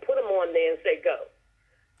just don't put them on there and say, go.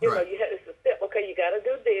 You know, it's a step. Okay, you got to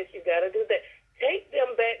do this. You got to do that. Take them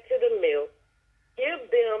back to the milk. Give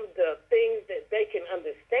them the things that they can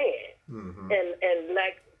understand. And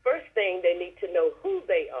like, first thing, they need to know who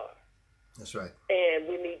they are. That's right. And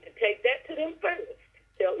we need to take that to them first.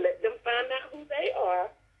 Let them find out who they are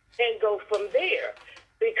and go from there.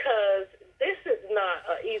 Because this is not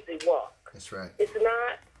an easy walk. That's right. It's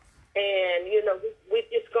not. And, you know, we're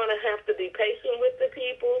just going to have to be patient with the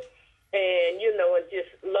people. And, you know, and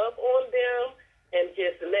just love on them and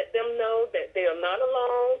just let them know that they are not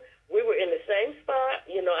alone. We were in the same spot.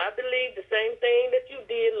 You know, I believe the same thing that you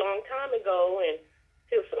did a long time ago, and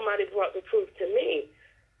till somebody brought the truth to me.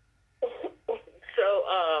 So,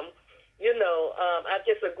 you know, I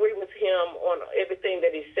just agree with him on everything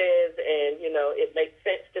that he says, and, you know, it makes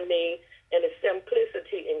sense to me, and the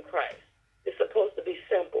simplicity in Christ. It's supposed to be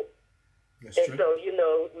simple. That's and true. So, you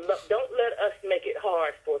know, don't let us make it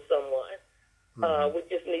hard for someone. We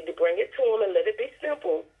just need to bring it to them and let it be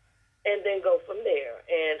simple, and then go from there.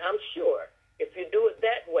 And I'm sure if you do it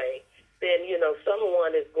that way, then, you know,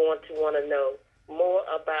 someone is going to want to know more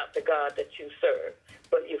about the God that you serve.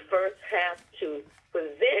 But you first have to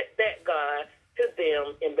present that God to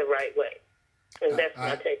them in the right way. And that's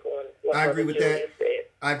my take on what I agree with that. Said.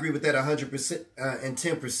 I agree with that 100% and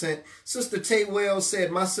 10%. Sister Taywell said,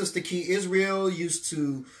 my sister Key Israel used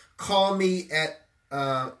to call me at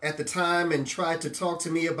the time and try to talk to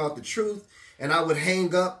me about the truth, and I would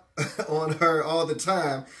hang up on her all the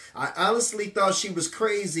time. I honestly thought she was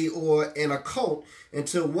crazy or in a cult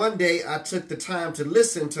until one day I took the time to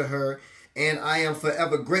listen to her, and I am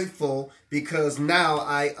forever grateful because now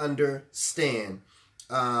I understand.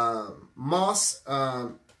 Moss, I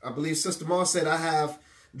believe Sister Moss said, I have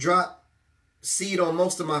dropped seed on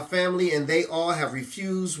most of my family and they all have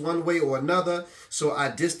refused one way or another, so I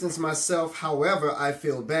distance myself. However, I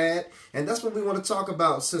feel bad, and that's what we want to talk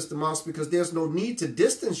about, Sister Moss, because there's no need to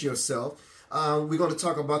distance yourself. We're going to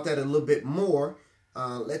talk about that a little bit more.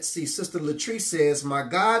 Let's see. Sister Latrice says, my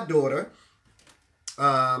goddaughter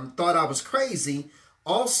thought I was crazy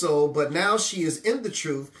also, but now she is in the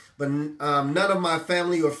truth, but none of my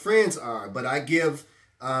family or friends are, but I give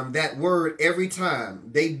that word every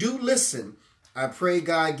time. They do listen. I pray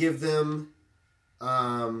God give them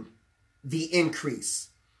the increase.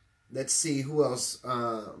 Let's see who else.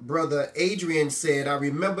 Brother Adrian said, I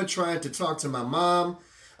remember trying to talk to my mom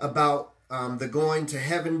about the going to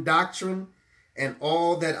heaven doctrine, and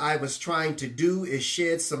all that I was trying to do is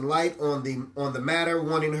shed some light on the matter,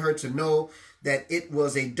 wanting her to know that it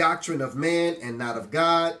was a doctrine of man and not of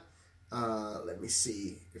God. Let me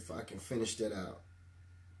see if I can finish that out.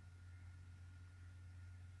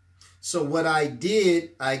 So what I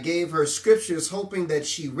did, I gave her scriptures hoping that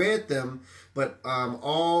she read them, but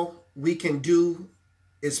all we can do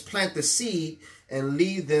is plant the seed and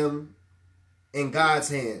leave them in God's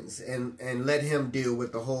hands and let him deal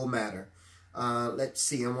with the whole matter. Let's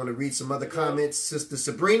see. I want to read some other comments. Sister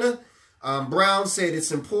Sabrina Brown said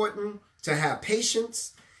it's important to have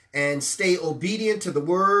patience and stay obedient to the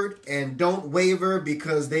word and don't waver,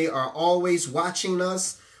 because they are always watching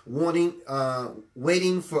us,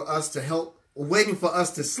 waiting for us to help, waiting for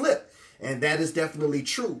us to slip. And that is definitely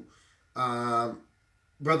true. Brother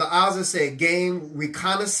Ozza said game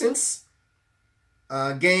reconnaissance,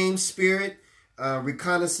 game spirit,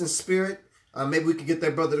 reconnaissance spirit. Maybe we could get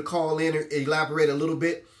that brother to call in or elaborate a little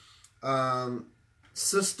bit.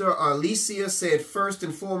 Sister Arlesia said, first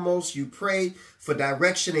and foremost, you pray for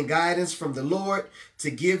direction and guidance from the Lord to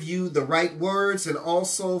give you the right words, and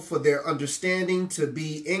also for their understanding to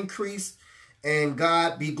be increased and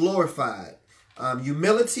God be glorified.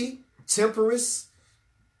 Humility, temperance,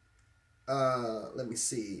 let me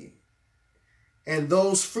see. And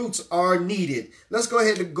those fruits are needed. Let's go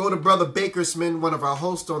ahead and go to Brother Bakersman, one of our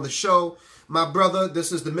hosts on the show. My brother,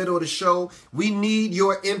 this is the middle of the show. We need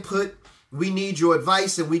your input. We need your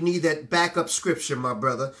advice, and we need that backup scripture, my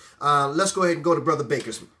brother. Let's go ahead and go to Brother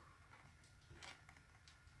Bakersman.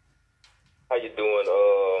 How you doing?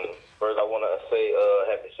 First, I want to say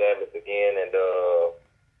happy Sabbath again, and I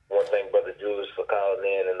want to thank Brother Julius for calling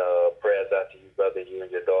in, and prayers out to you, brother, you and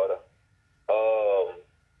your daughter.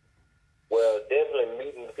 Well, definitely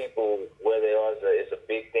meeting people where they are is a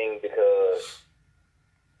big thing, because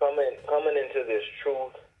coming into this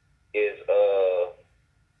truth is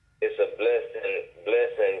it's a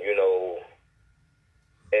blessing, you know,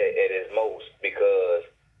 at its most, because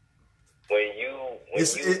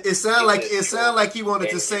it sounded like you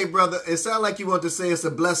wanted to say, brother. It sounded like you wanted to say it's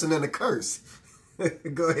a blessing and a curse.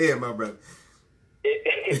 Go ahead, my brother.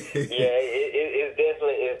 It's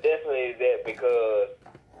definitely that, because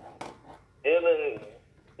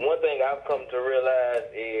one thing I've come to realize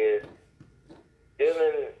is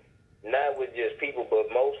dealing not with just people, but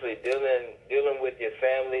mostly dealing with your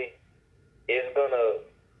family, is gonna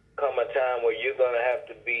come a time where you're gonna have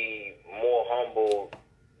to be more humble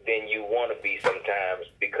than you want to be sometimes,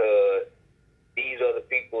 because these are the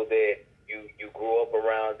people that you grew up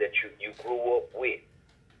around, that you grew up with,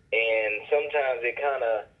 and sometimes it kind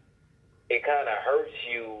of hurts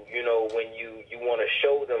you, you know, when you want to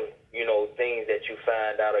show them, you know, things that you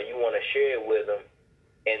find out, or you want to share it with them,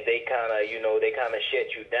 and they kind of shut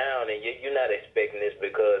you down, and you're not expecting this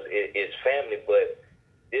because it's family, but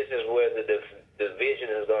this is where the division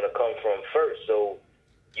is going to come from first. So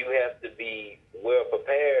you have to be well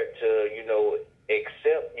prepared to, you know,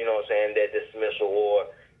 accept, you know what I'm saying, that dismissal, or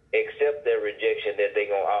accept that rejection that they're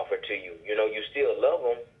going to offer to you. You know, you still love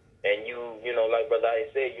them, and you know, like Brother I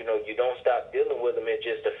said, you know, you don't stop dealing with them. It's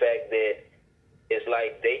just the fact that it's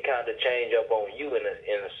like they kind of change up on you in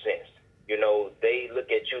a sense. You know, they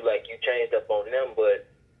look at you like you changed up on them, but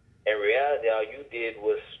in reality, all you did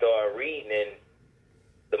was start reading, and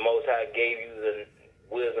the Most High gave you the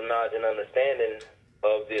wisdom, knowledge, and understanding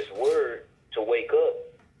of this word to wake up,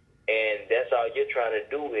 and that's all you're trying to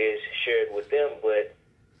do is share it with them, but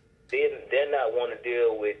they're not want to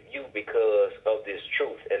deal with you because of this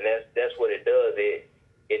truth, and that's what it does.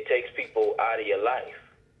 It takes people out of your life,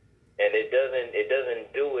 and it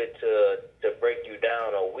doesn't do it to break you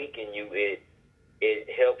down or weaken you. It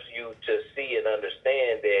helps you to see and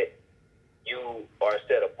understand that you are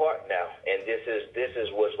set apart now, and this is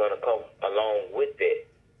what's going to come along with that,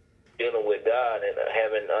 dealing with God and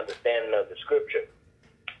having understanding of the Scripture.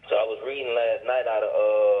 So I was reading last night out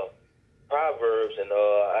of Proverbs, and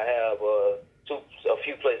I have a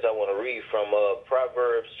few places I want to read from.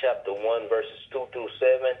 Proverbs chapter 1 verses 2 through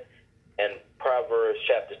 7, and Proverbs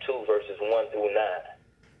chapter 2 verses 1 through 9.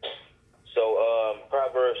 So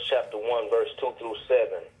Proverbs chapter 1 verse 2 through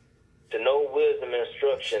 7. To know wisdom and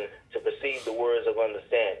instruction, to perceive the words of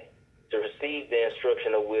understanding, to receive the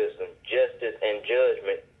instruction of wisdom, justice and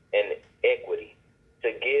judgment and equity,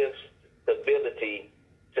 to give stability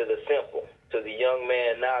to the simple, to the young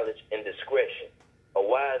man knowledge and discretion. A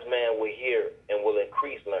wise man will hear and will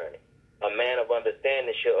increase learning. A man of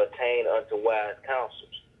understanding shall attain unto wise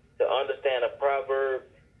counsels. To to understand a proverb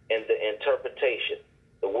and the interpretation,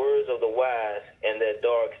 the words of the wise and their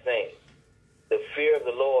dark sayings. The fear of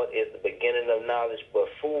the Lord is the beginning of knowledge, but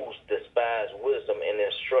fools despise wisdom and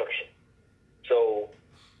instruction. So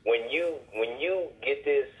when you get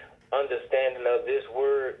this understanding of this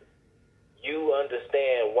word, you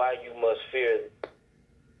understand why you must fear.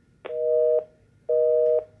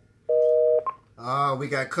 We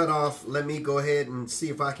got cut off. Let me go ahead and see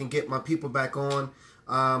if I can get my people back on.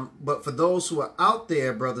 But for those who are out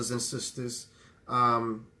there, brothers and sisters,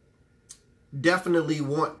 definitely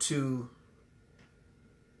want to,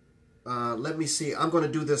 let me see. I'm going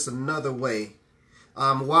to do this another way.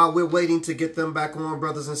 While we're waiting to get them back on,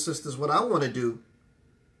 brothers and sisters, what I want to do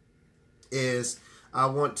is I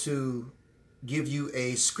want to give you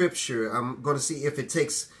a scripture. I'm going to see if it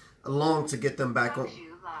takes long to get them back on.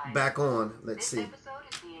 Let's see. This episode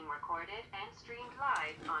is being recorded and streamed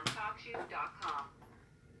live on TalkShoe.com.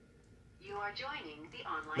 You are joining the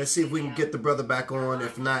online. Let's see if we can get the brother back on.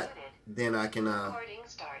 If not, then I can. Recording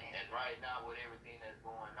started. And right now, with everything that's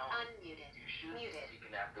going on, Unmuted. you should be Muted.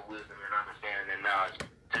 seeking after wisdom and understanding and knowledge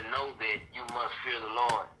to know that you must fear the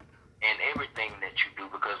Lord in everything that you do,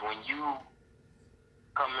 because when you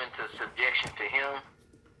come into subjection to Him,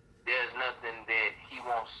 there's nothing that He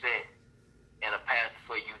won't set in a path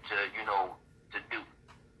for you to, to do.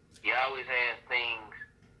 He always has things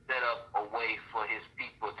set up a way for His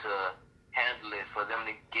people to handle it, for them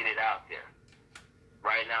to get it out there.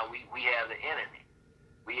 Right now, we have the internet.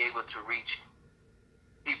 We're able to reach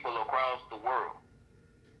people across the world.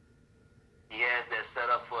 He has that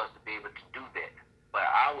set up for us to be able to do that. But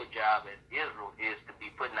our job as Israel is to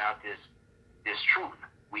be putting out this truth.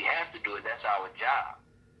 We have to do it. That's our job.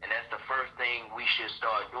 And that's the first thing we should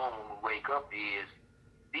start doing when we wake up, is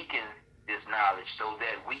seeking this knowledge so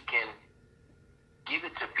that we can give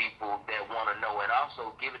it to people that want to know, and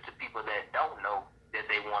also give it to people that don't know that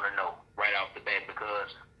they want to know right off the bat, because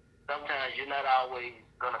sometimes you're not always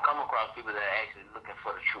going to come across people that are actually looking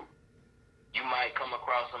for the truth. You might come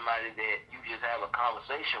across somebody that you just have a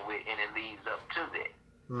conversation with and it leads up to that.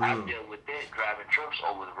 I've dealt with that driving trucks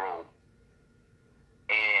over the road.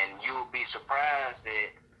 And you'll be surprised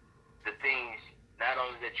at the things, not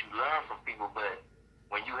only that you learn from people, but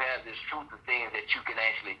when you have this truth, the things that you can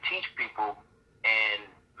actually teach people and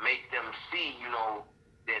make them see,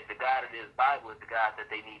 that the God of this Bible is the God that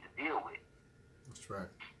they need to deal with. That's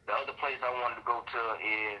right. The other place I wanted to go to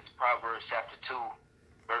is Proverbs chapter 2,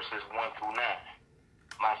 verses 1 through 9.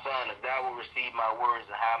 My son, if thou wilt receive my words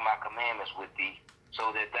and hide my commandments with thee,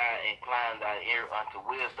 so that thou incline thy ear unto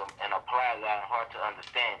wisdom and apply thy heart to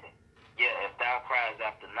understanding. Yet if thou criest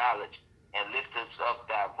after knowledge and liftest up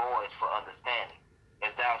thy voice for understanding,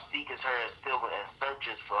 if thou seekest her as silver and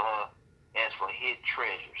searchest for her as for hid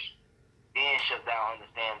treasures, then shalt thou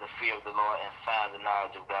understand the fear of the Lord and find the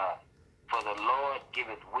knowledge of God. For the Lord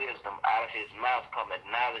giveth wisdom, out of his mouth cometh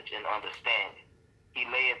knowledge and understanding. He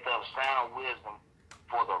layeth up sound wisdom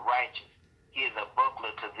for the righteous. He is a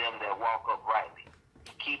buckler to them that walk uprightly.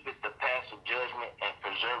 He keepeth the paths of judgment and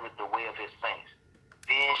preserveth the way of his saints.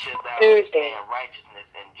 Then shalt thou understand righteousness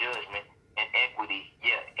and judgment and equity,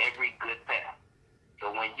 every good path.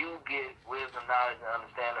 So when you get wisdom, knowledge, and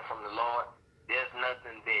understanding from the Lord, there's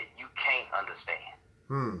nothing that you can't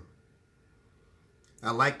understand. I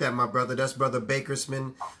like that, my brother. That's Brother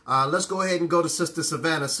Bakersman. Let's go ahead and go to Sister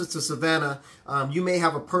Savannah. Sister Savannah, you may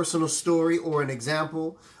have a personal story or an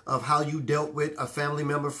example of how you dealt with a family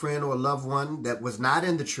member, friend, or loved one that was not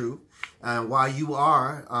in the truth, while you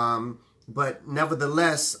are. But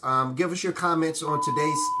nevertheless, give us your comments on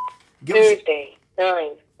today's... Thursday,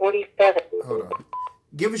 9:47. Hold on.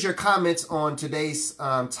 Give us your comments on today's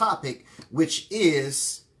topic, which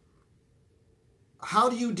is... how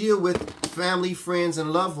do you deal with family, friends,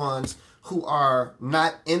 and loved ones who are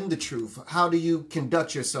not in the truth? How do you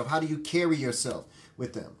conduct yourself? How do you carry yourself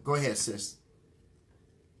with them? Go ahead, sis.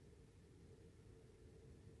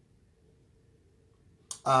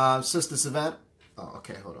 Sister Savannah? Oh,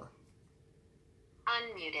 okay, hold on.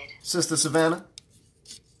 Unmuted. Sister Savannah?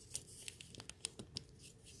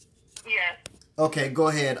 Yes. Okay, go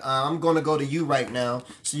ahead. I'm going to go to you right now,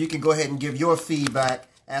 so you can go ahead and give your feedback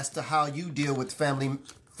as to how you deal with family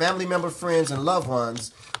member, friends, and loved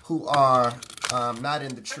ones who are not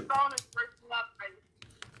in the truth.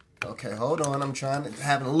 Okay, hold on. I'm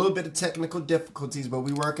having a little bit of technical difficulties, but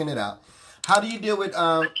we're working it out. How do you deal with...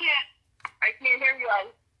 I can't hear you.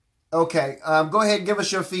 Okay, go ahead and give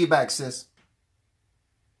us your feedback, sis.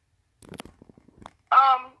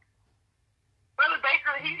 Brother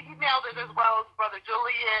Baker, he nailed it as well as Brother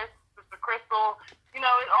Julius, Sister Crystal. It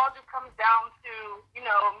all just comes down to,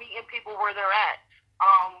 meeting people where they're at.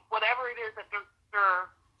 whatever it is that they're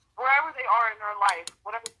wherever they are in their life,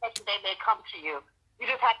 whatever question they may come to you, you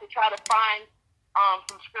just have to try to find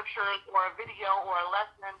some scriptures or a video or a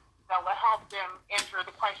lesson that will help them answer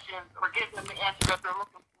the questions or give them the answer that they're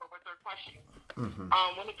looking for with their questions.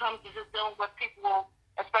 When it comes to just dealing with people,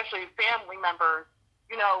 especially family members,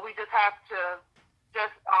 you know, we just have to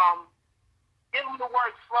just give them the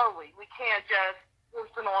word slowly. We can't just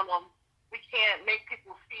listen on them. We can't make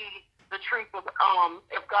people see the truth of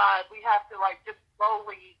God. We have to like just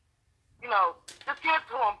slowly, you know, just give it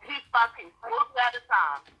to them piece by piece, a little bit at a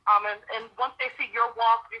time. And once they see your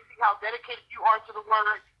walk, they see how dedicated you are to the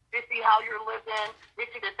word, they see how you're living, they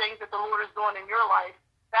see the things that the Lord is doing in your life,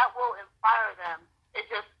 that will inspire them. It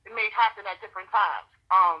may happen at different times.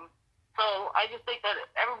 So I just think that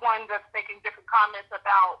everyone that's making different comments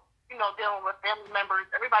about, you know, dealing with family members,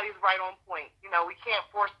 everybody's right on point. You know, we can't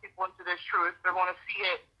force people into this truth. They're going to see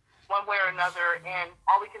it one way or another, and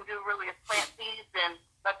all we can do really is plant seeds and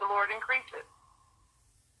let the Lord increase it.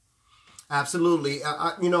 Absolutely.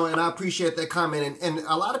 You know, and I appreciate that comment. And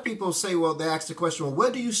a lot of people say, well, they ask the question, well,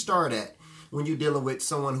 where do you start at when you're dealing with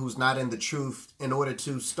someone who's not in the truth in order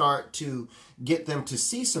to start to get them to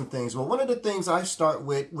see some things? Well, one of the things I start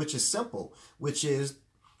with, which is simple, which is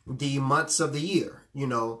the months of the year. You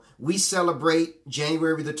know, we celebrate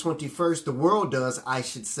January the 21st, the world does, I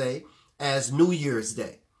should say, as New Year's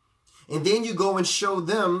Day. And then you go and show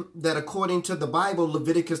them that according to the Bible,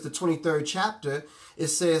 Leviticus the 23rd chapter, it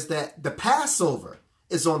says that the Passover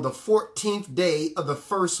is on the 14th day of the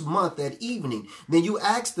first month at evening. Then you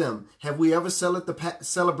ask them, have we ever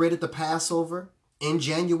celebrated the Passover in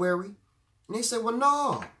January? And they say, well,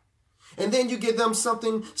 no. And then you give them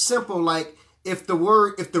something simple like, if the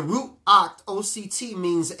root oct, O-C-T,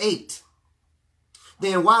 means 8,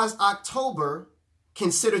 then why is October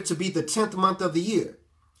considered to be the 10th month of the year?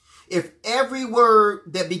 If every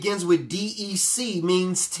word that begins with D-E-C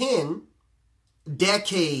means 10,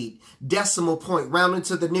 decade, decimal point, rounding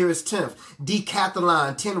to the nearest 10th,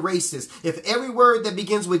 decathlon, 10 races. If every word that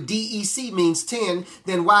begins with DEC means 10,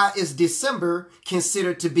 then why is December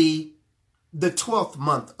considered to be the 12th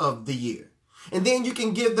month of the year? And then you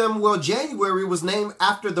can give them, well, January was named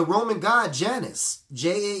after the Roman god Janus,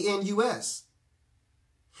 J-A-N-U-S.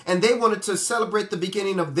 And they wanted to celebrate the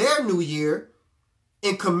beginning of their new year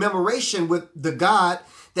in commemoration with the God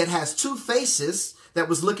that has two faces, that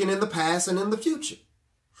was looking in the past and in the future.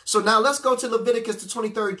 So now let's go to Leviticus the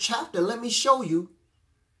 23rd chapter. Let me show you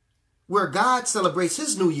where God celebrates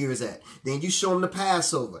his New Year's at. Then you show them the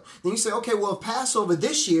Passover. Then you say, okay, well, Passover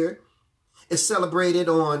this year is celebrated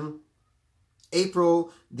on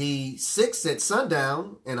April the 6th at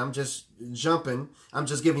sundown. And I'm just jumping. I'm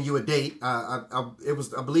just giving you a date. I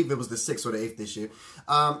believe it was the 6th or the 8th this year.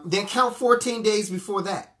 Then count 14 days before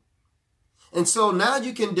that. And so now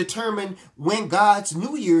you can determine when God's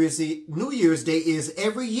New Year's Day is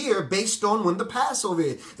every year based on when the Passover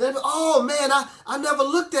is. Then, oh man, I never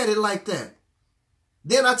looked at it like that.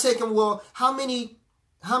 Then I take them, well, how many,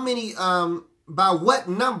 by what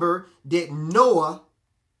number did Noah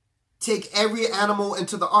take every animal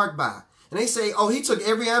into the ark by? And they say, oh, he took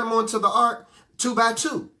every animal into the ark 2 by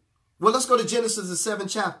 2. Well, let's go to Genesis, the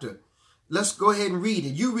 7th chapter. Let's go ahead and read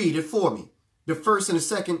it. You read it for me. The first and the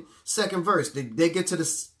second verse. They get to the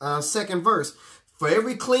second verse. For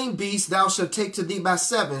every clean beast thou shalt take to thee by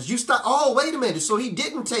sevens. You start. Oh, wait a minute. So he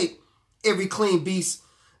didn't take every clean beast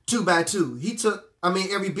 2 by 2. He took,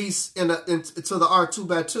 every beast into the ark 2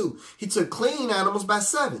 by 2. He took clean animals by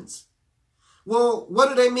sevens. Well, what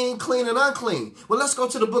do they mean, clean and unclean? Well, let's go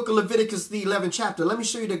to the book of Leviticus, the 11th chapter. Let me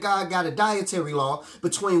show you that God got a dietary law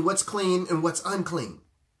between what's clean and what's unclean.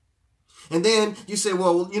 And then you say,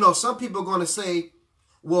 well, you know, some people are going to say,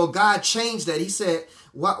 well, God changed that. He said,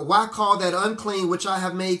 why call that unclean, which I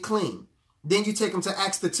have made clean? Then you take them to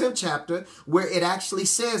Acts the 10th chapter, where it actually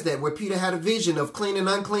says that, where Peter had a vision of clean and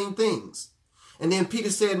unclean things. And then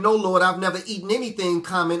Peter said, no, Lord, I've never eaten anything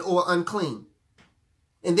common or unclean.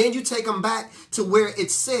 And then you take them back to where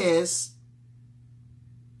it says,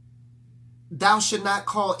 thou should not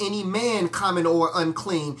call any man common or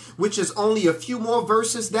unclean, which is only a few more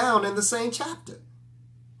verses down in the same chapter.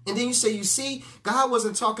 And then you say, you see, God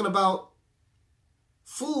wasn't talking about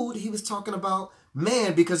food. He was talking about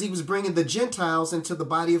man, because he was bringing the Gentiles into the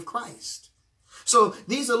body of Christ. So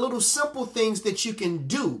these are little simple things that you can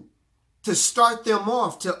do to start them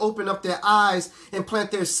off, to open up their eyes and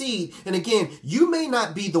plant their seed. And again, you may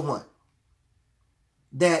not be the one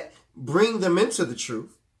that bring them into the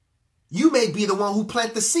truth. You may be the one who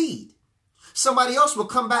plant the seed. Somebody else will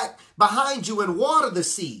come back behind you and water the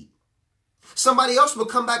seed. Somebody else will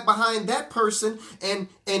come back behind that person and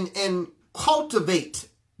cultivate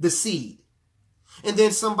the seed. And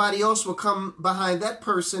then somebody else will come behind that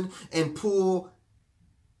person and pull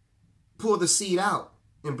the seed out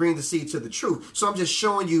and bring the seed to the truth. So I'm just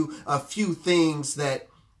showing you a few things that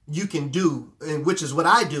you can do, and which is what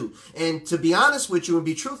I do. And to be honest with you and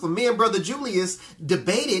be truthful, me and Brother Julius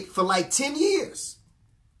debated for like 10 years.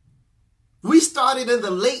 We started in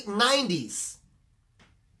the late 90s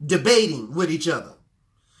debating with each other.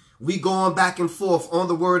 We going back and forth on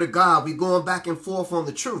the word of God. We going back and forth on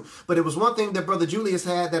the truth. But it was one thing that Brother Julius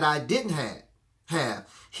had that I didn't have.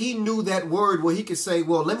 He knew that word where he could say,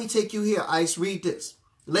 well, let me take you here, Ice, read this.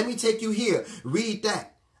 Let me take you here, read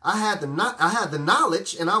that. I had the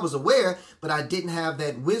knowledge and I was aware, but I didn't have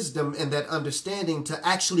that wisdom and that understanding to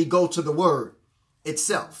actually go to the word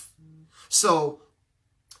itself. So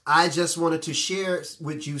I just wanted to share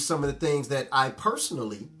with you some of the things that I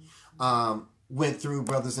personally went through,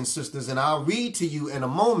 brothers and sisters. And I'll read to you in a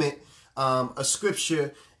moment a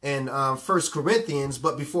scripture in 1 Corinthians.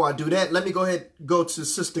 But before I do that, let me go to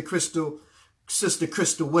Sister Crystal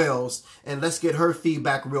Wells, and let's get her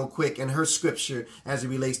feedback real quick and her scripture as it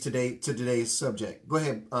relates to today's subject. Go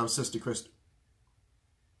ahead, Sister Crystal.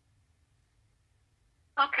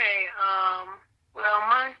 Okay. Well,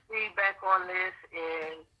 my feedback on this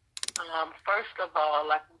is, first of all,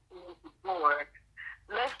 like we said before,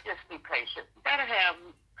 let's just be patient. You got to have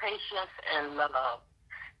patience and love.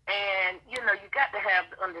 And, you got to have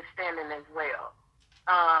the understanding as well.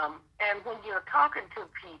 And when you're talking to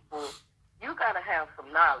people, you got to have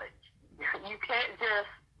some knowledge. You can't just,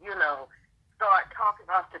 start talking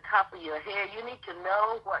off the top of your head. You need to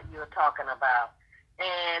know what you're talking about.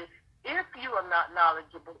 And if you are not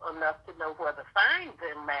knowledgeable enough to know where to find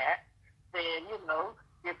them at, then,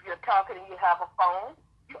 if you're talking and you have a phone,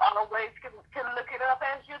 you always can look it up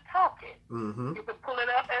as you're talking. Mm-hmm. You can pull it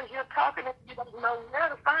up as you're talking if you don't know where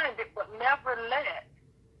to find it, but never let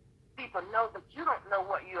people know that you don't know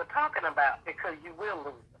what you're talking about, because you will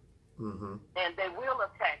lose them. Mm-hmm. And they will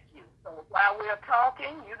attack you. So while we're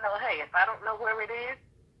talking, hey, if I don't know where it is,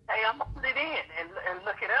 hey, I'm going to put it in and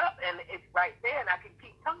look it up, and it's right there, and I can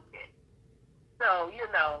keep talking. So,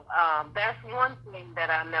 that's one thing that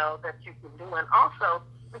I know that you can do. And also,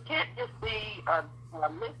 we can't just be a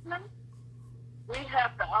listener. We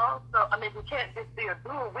have to also, we can't just be a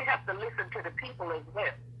doer. We have to listen to the people as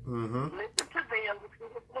well. Mm-hmm. Listen to them, listen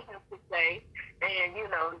to what they have to say, and,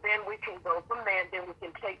 then we can go from there, and then we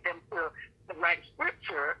can take them to the right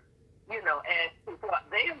scripture, as to what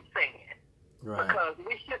they're saying. Right. Because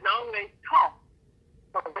we shouldn't always talk,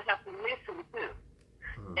 but we have to listen too.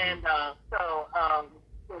 Mm-hmm. And so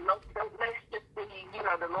let's just be,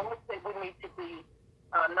 the Lord said we need to be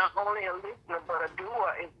not only a listener, but a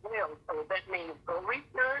doer as well. So that means go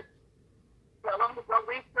research, tell them to go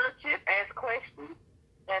research it, ask questions,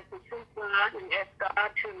 and to seek God and ask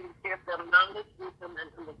God to give them knowledge, wisdom,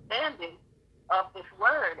 and understanding of this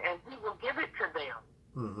word, and He will give it to them.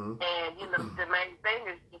 Mm-hmm. And, the main thing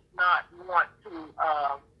is just not want to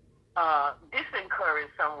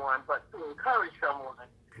disencourage someone, but to encourage someone.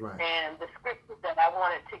 Right. And the scripture that I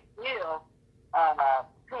wanted to give I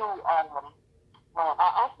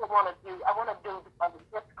also want to do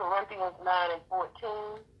 1 Corinthians 9 and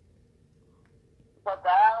 14. For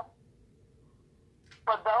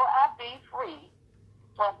though I be free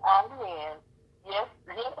from all men, yet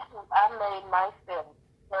have I made myself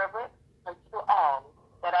servant unto all,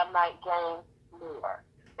 that I might gain more.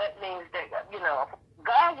 That means that,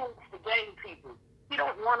 God wants to gain people. He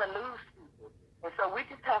don't want to lose people. And so we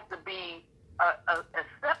just have to be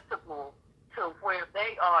acceptable to where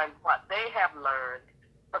they are and what they have learned,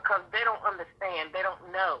 because they don't understand, they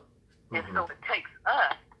don't know. Mm-hmm. And so it takes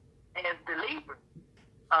us as believers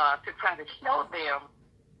to try to show them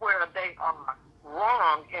where they are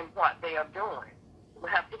wrong in what they are doing. We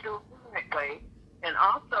have to do it correctly, and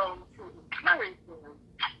also to encourage them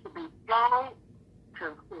to be strong,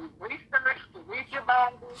 to research, to read your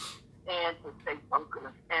Bible, and to stay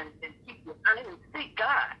focused and keep your eye and seek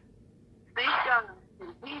God. Seek God, and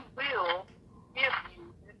He will give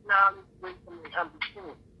you this knowledge, wisdom, and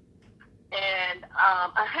understanding. And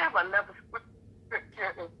I have another scripture.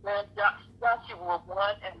 It says Joshua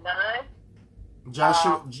 1 and 9.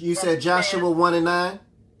 Joshua, you said Joshua 1 and 9?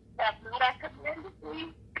 Have not I commanded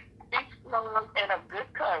thee? Be strong and of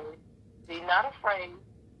good courage. Be not afraid,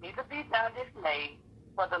 neither be thou dismayed,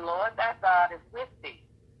 for the Lord thy God is with thee,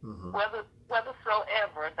 mm-hmm.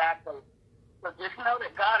 whithersoever thou goest. So just know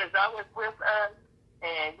that God is always with us,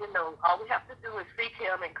 and, all we have to do is seek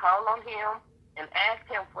Him and call on Him and ask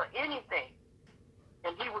Him for anything,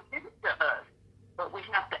 and He will give it to us. But we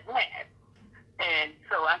have to ask. And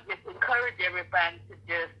so I just encourage everybody to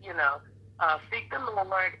just,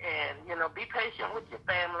 with your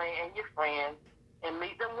family and your friends and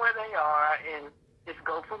meet them where they are and just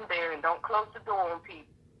go from there and don't close the door on people.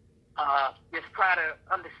 Just try to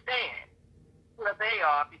understand where they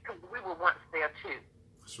are because we were once there too.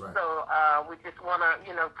 That's right. So we just want to,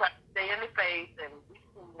 try to stay in the faith and be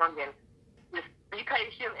strong and just be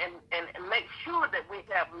patient and make sure that we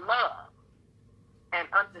have love and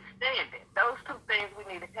understanding. Those two things we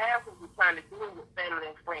need to have when we're trying to deal with family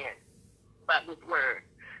and friends about this word.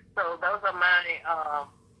 So those are my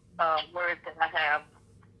words that I have,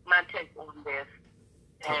 my take on this.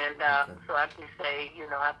 And so I can say,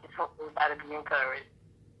 I just hope everybody be encouraged.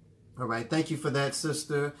 All right. Thank you for that,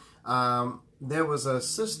 sister. There was a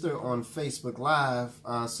sister on Facebook Live,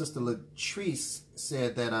 Sister Latrice,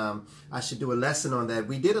 said that I should do a lesson on that.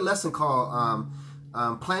 We did a lesson called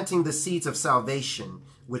Planting the Seeds of Salvation,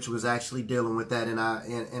 which was actually dealing with that. And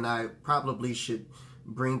I probably should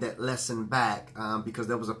bring that lesson back because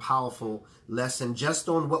that was a powerful lesson just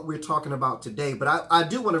on what we're talking about today. But I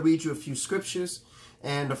do want to read you a few scriptures.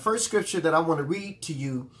 And the first scripture that I want to read to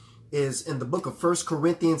you is in the book of 1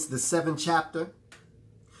 Corinthians, the 7th chapter.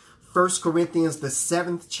 1 Corinthians, the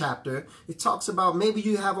 7th chapter. It talks about maybe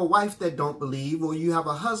you have a wife that don't believe, or you have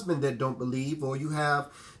a husband that don't believe, or you have,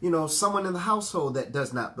 someone in the household that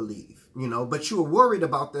does not believe, but you are worried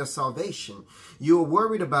about their salvation. You are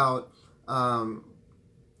worried about, God,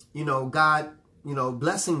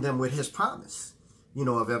 blessing them with his promise,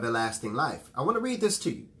 of everlasting life. I want to read this to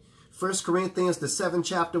you. 1 Corinthians, the 7th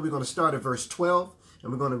chapter, we're going to start at verse 12,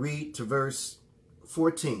 and we're going to read to verse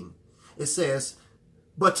 14. It says,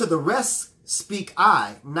 "But to the rest speak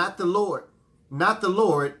I, not the Lord. Not the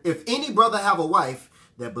Lord. If any brother have a wife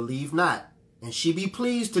that believe not, and she be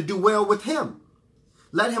pleased to do well with him,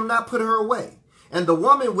 let him not put her away. And the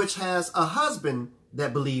woman which has a husband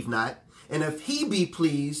that believe not, and if he be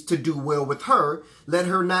pleased to do well with her, let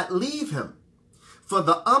her not leave him. For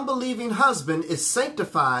the unbelieving husband is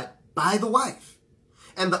sanctified by the wife,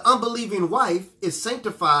 and the unbelieving wife is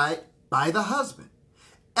sanctified by the husband.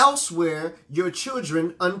 Elsewhere your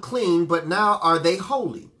children unclean, but now are they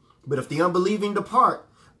holy. But if the unbelieving depart,"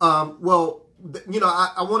 I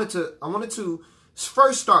wanted to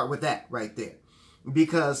first start with that right there,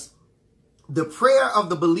 because the prayer of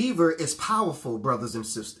the believer is powerful, brothers and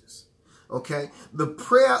sisters. Okay, the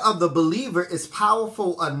prayer of the believer is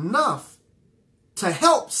powerful enough to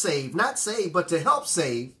help save, not save, but to help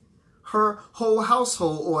save her whole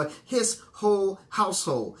household or his whole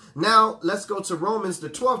household. Now, let's go to Romans, the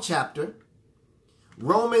 12th chapter.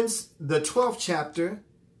 Romans, the 12th chapter.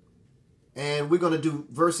 And we're going to do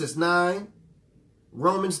verses 9.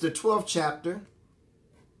 Romans, the 12th chapter.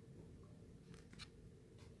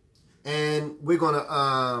 And we're going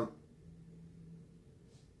to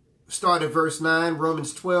start at verse 9.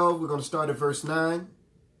 Romans 12, we're going to start at verse 9.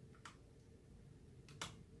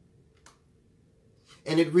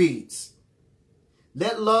 And it reads,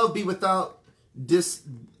 "Let love be without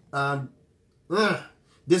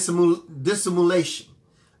dissimulation.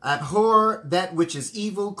 Abhor that which is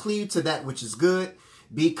evil, cleave to that which is good.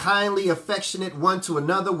 Be kindly affectionate one to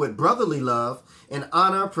another with brotherly love and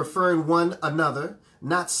honor, preferring one another,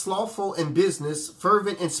 not slothful in business,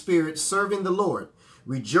 fervent in spirit, serving the Lord,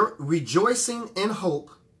 rejoicing in hope,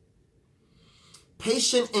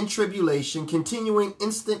 patient in tribulation, continuing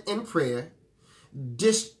instant in prayer,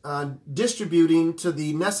 distributing to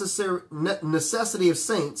the necessity of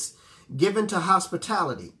saints, given to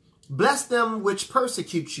hospitality. Bless them which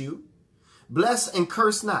persecute you. Bless and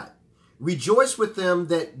curse not. Rejoice with them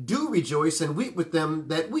that do rejoice, and weep with them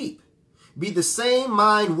that weep. Be the same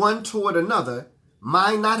mind one toward another.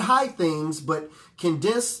 Mind not high things, but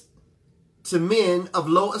condense to men of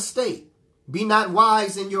low estate. Be not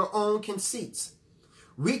wise in your own conceits.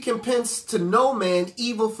 Recompense to no man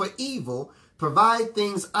evil for evil. Provide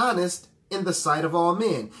things honest in the sight of all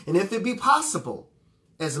men. And if it be possible,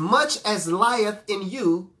 as much as lieth in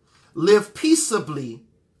you, live peaceably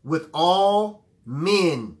with all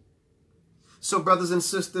men." So, brothers and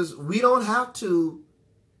sisters, we don't have to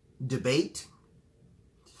debate.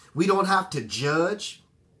 We don't have to judge.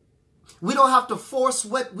 We don't have to force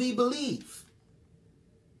what we believe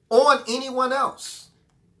on anyone else.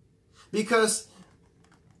 Because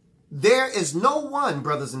there is no one,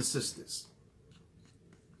 brothers and sisters,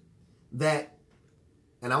 that,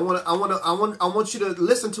 and I want you to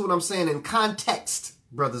listen to what I'm saying in context,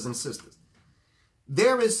 brothers and sisters.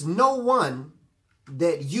 There is no one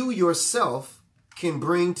that you yourself can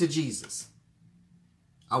bring to Jesus.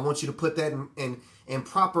 I want you to put that in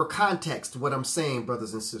proper context, what I'm saying,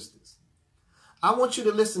 brothers and sisters. I want you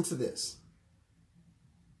to listen to this.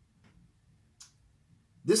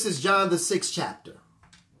 This is John, the 6th chapter.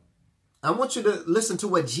 I want you to listen to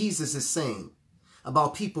what Jesus is saying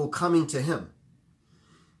about people coming to him.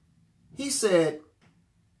 He said,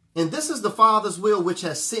 and this is the Father's will which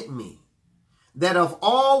has sent me, that of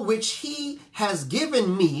all which he has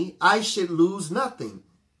given me, I should lose nothing,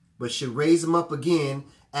 but should raise him up again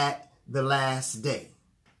at the last day.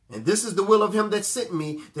 And this is the will of him that sent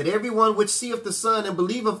me, that everyone which seeth the Son and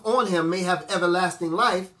believeth on him may have everlasting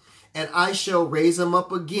life, and I shall raise him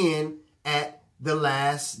up again at the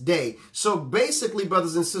last day. So basically,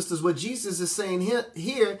 brothers and sisters, what Jesus is saying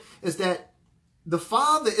here is that the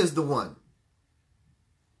Father is the one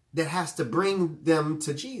that has to bring them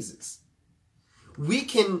to Jesus. We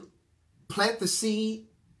can plant the seed.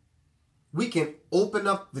 We can open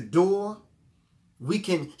up the door. We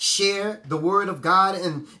can share the word of God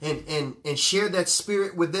and share that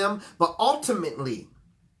spirit with them. But ultimately,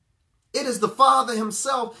 it is the Father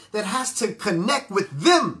himself that has to connect with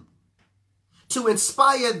them to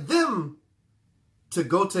inspire them to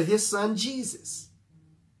go to his son, Jesus.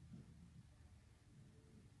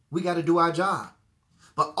 We got to do our job.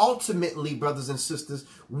 But ultimately, brothers and sisters,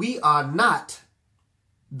 we are not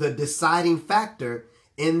the deciding factor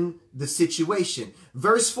in the situation.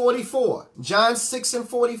 Verse 44, John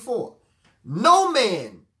 6:44. No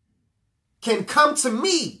man can come to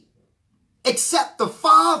me except the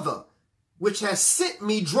Father which has sent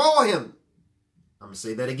me draw him. I'm going to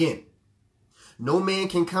say that again. No man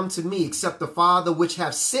can come to me except the Father which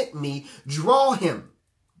have sent me draw him,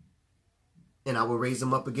 and I will raise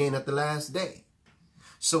him up again at the last day.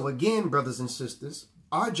 So again, brothers and sisters,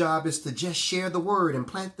 our job is to just share the word and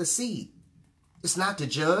plant the seed. It's not to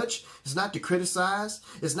judge. It's not to criticize.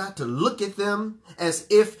 It's not to look at them as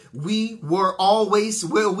if we were always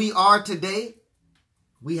where we are today.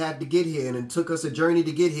 We had to get here, and it took us a journey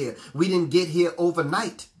to get here. We didn't get here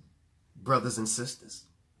overnight, brothers and sisters.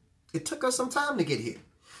 It took us some time to get here.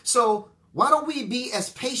 So why don't we be as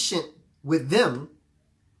patient with them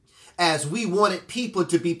as we wanted people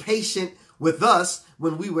to be patient with us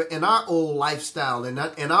when we were in our old lifestyle and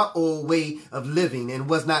in our old way of living and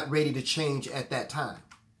was not ready to change at that time.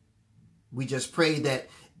 We just pray that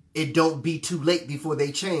it don't be too late before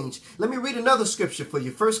they change. Let me read another scripture for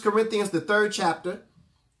you. 1 Corinthians, the 3rd chapter,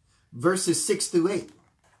 verses 6-8.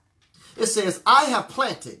 It says, I have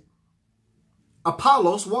planted,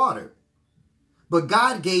 Apollos watered, but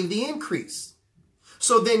God gave the increase.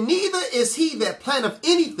 So then neither is he that planteth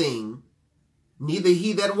anything, neither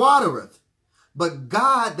he that watereth, but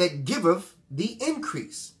God that giveth the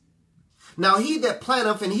increase. Now he that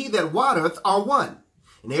planteth and he that watereth are one,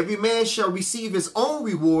 and every man shall receive his own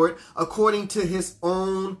reward according to his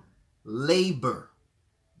own labor.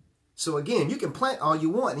 So again, you can plant all you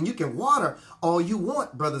want and you can water all you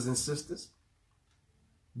want, brothers and sisters,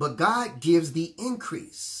 but God gives the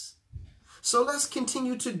increase. So let's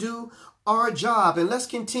continue to do our job, and let's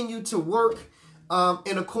continue to work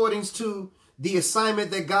in accordance to the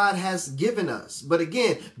assignment that God has given us. But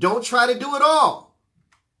again, don't try to do it all.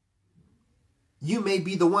 You may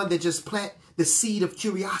be the one that just plant the seed of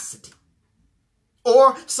curiosity.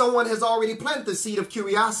 Or someone has already planted the seed of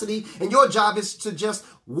curiosity, and your job is to just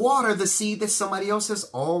water the seed that somebody else has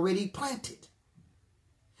already planted.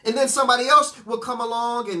 And then somebody else will come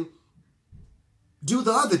along and do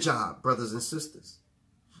the other job, brothers and sisters.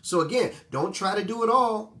 So again, don't try to do it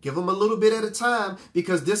all. Give them a little bit at a time,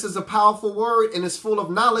 because this is a powerful word and it's full of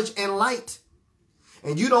knowledge and light.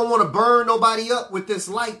 And you don't want to burn nobody up with this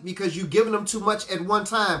light because you've given them too much at one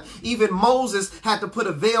time. Even Moses had to put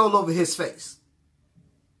a veil over his face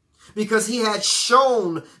because he had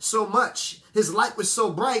shown so much. His light was so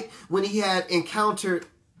bright when he had encountered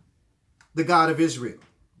the God of Israel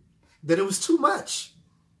that it was too much.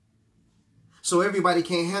 So everybody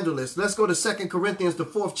can't handle this. Let's go to 2 Corinthians, the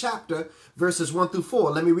 4th chapter, verses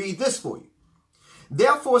 1-4. Let me read this for you.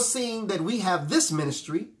 Therefore, seeing that we have this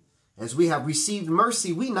ministry, as we have received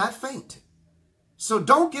mercy, we not faint. So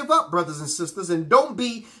don't give up, brothers and sisters, and don't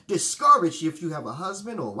be discouraged if you have a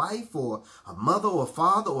husband or wife or a mother or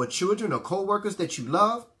father or children or co-workers that you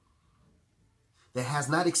love that has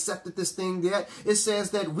not accepted this thing yet. It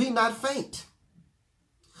says that we not faint,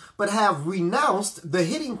 but have renounced the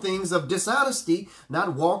hidden things of dishonesty,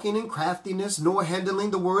 not walking in craftiness, nor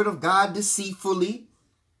handling the word of God deceitfully,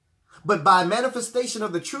 but by manifestation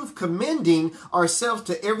of the truth, commending ourselves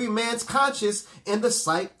to every man's conscience in the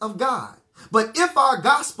sight of God. But if our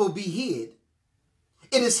gospel be hid,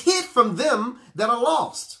 it is hid from them that are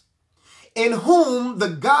lost, in whom the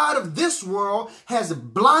God of this world has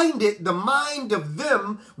blinded the mind of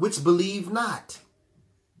them which believe not.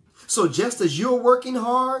 So just as you're working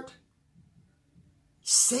hard,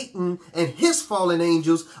 Satan and his fallen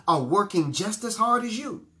angels are working just as hard as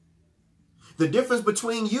you. The difference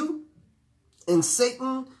between you and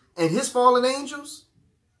Satan and his fallen angels,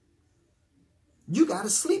 you got to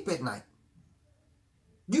sleep at night.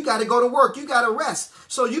 You got to go to work. You got to rest.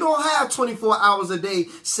 So you don't have 24 hours a day,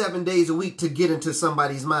 7 days a week to get into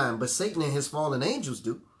somebody's mind. But Satan and his fallen angels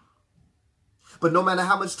do. But no matter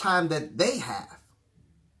how much time that they have,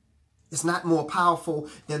 it's not more powerful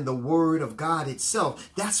than the word of God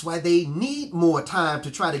itself. That's why they need more time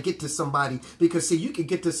to try to get to somebody. Because, see, you can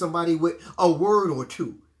get to somebody with a word or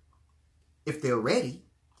two. If they're ready,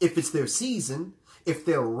 if it's their season, if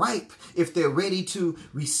they're ripe, if they're ready to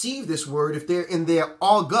receive this word, if they're in their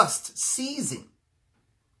august season,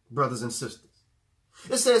 brothers and sisters.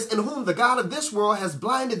 It says, in whom the God of this world has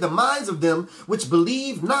blinded the minds of them which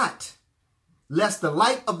believe not, lest the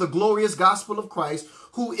light of the glorious gospel of Christ,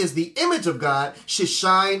 who is the image of God, should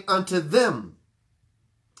shine unto them.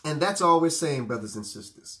 And that's all we're saying, brothers and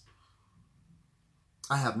sisters.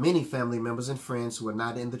 I have many family members and friends who are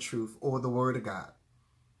not in the truth or the word of God.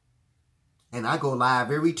 And I go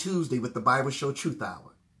live every Tuesday with the Bible Show Truth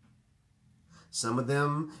Hour. Some of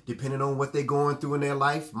them, depending on what they're going through in their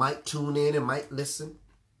life, might tune in and might listen.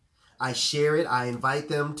 I share it. I invite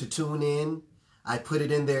them to tune in. I put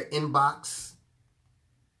it in their inbox.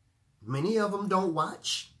 Many of them don't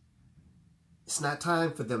watch. It's not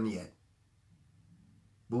time for them yet.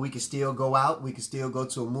 But we can still go out. We can still go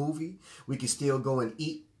to a movie. We can still go and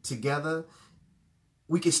eat together.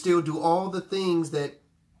 We can still do all the things that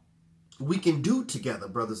we can do together,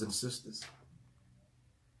 brothers and sisters.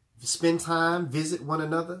 Spend time, visit one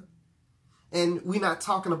another. And we're not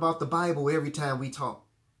talking about the Bible every time we talk.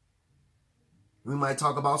 We might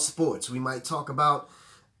talk about sports. We might talk about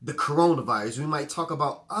the coronavirus. We might talk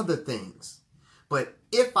about other things. But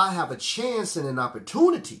if I have a chance and an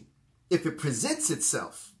opportunity, if it presents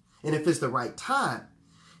itself, and if it's the right time,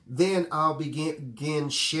 then I'll begin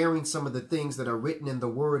sharing some of the things that are written in the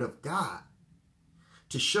Word of God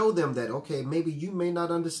to show them that, okay, maybe you may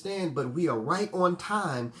not understand, but we are right on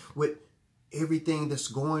time with everything that's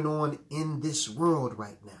going on in this world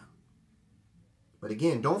right now. But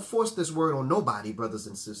again, don't force this word on nobody, brothers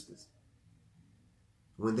and sisters.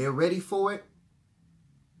 When they're ready for it,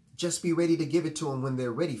 just be ready to give it to them when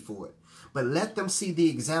they're ready for it. But let them see the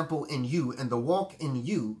example in you and the walk in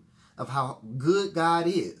you of how good God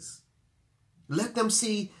is. Let them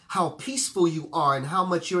see how peaceful you are and how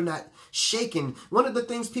much you're not shaken. One of the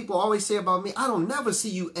things people always say about me, I don't never see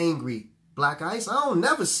you angry, Black Ice. I don't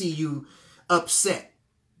never see you upset.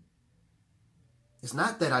 It's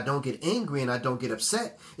not that I don't get angry and I don't get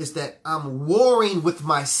upset. It's that I'm warring with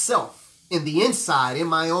myself in the inside, in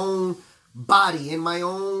my own body, in my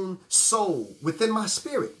own soul, within my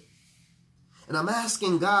spirit. And I'm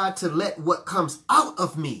asking God to let what comes out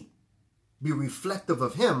of me be reflective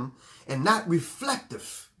of him and not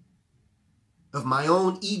reflective of my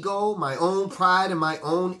own ego, my own pride, and my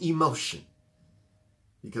own emotion.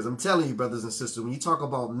 Because I'm telling you, brothers and sisters, when you talk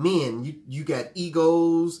about men, you got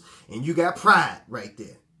egos and you got pride right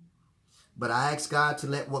there. But I ask God to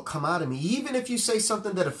let what come out of me, even if you say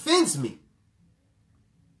something that offends me,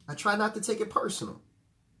 I try not to take it personal.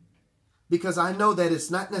 Because I know that it's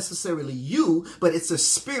not necessarily you, but it's a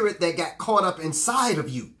spirit that got caught up inside of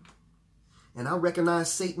you. And I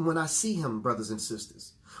recognize Satan when I see him, brothers and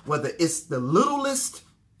sisters. Whether it's the littlest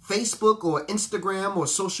Facebook or Instagram or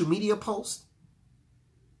social media post,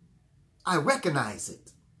 I recognize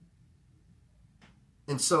it.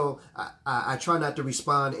 And so I try not to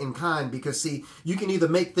respond in kind because, see, you can either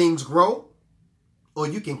make things grow or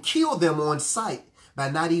you can kill them on sight by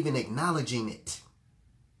not even acknowledging it.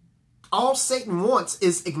 All Satan wants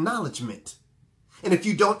is acknowledgement. And if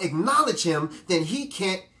you don't acknowledge him, then he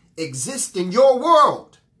can't exist in your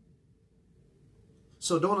world.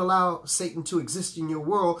 So don't allow Satan to exist in your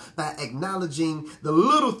world by acknowledging the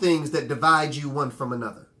little things that divide you one from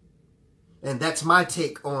another. And that's my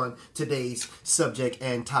take on today's subject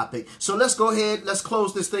and topic. So let's go ahead. Let's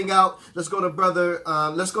close this thing out. Let's go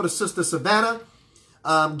to Sister Savannah.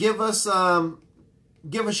 Give us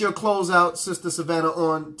your closeout, Sister Savannah,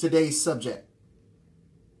 on today's subject.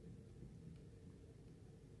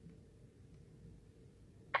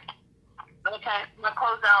 Okay, my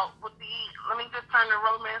closeout would be, let me just turn to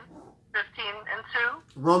Romans 15 and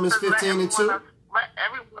 2. Romans 15 and 2? Let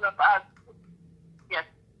every one of us, yes,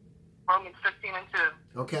 Romans 15 and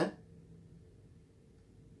 2. Okay.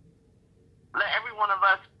 Let every one of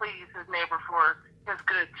us please his neighbor for his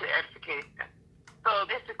good to edification. So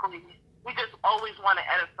basically, we just always want to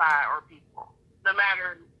edify our people, no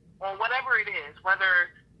matter on whatever it is,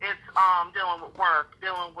 whether it's dealing with work,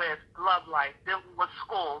 dealing with love life, dealing with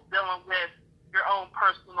school, dealing with your own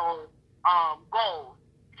personal goals.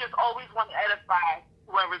 You just always want to edify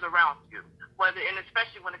whoever's around you, and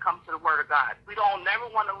especially when it comes to the Word of God. We don't never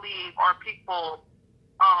want to leave our people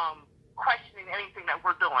questioning anything that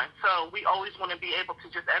we're doing. So we always want to be able to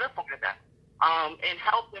just edify them and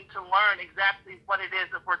help them to learn exactly what it is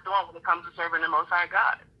that we're doing when it comes to serving the Most High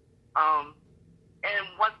God. And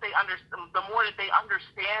once they understand, the more that they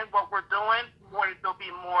understand what we're doing, the more that they'll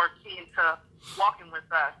be more keen to walking with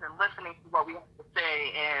us and listening to what we have to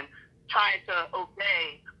say and trying to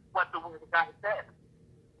obey what the Word of God says.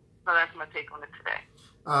 So that's my take on it today.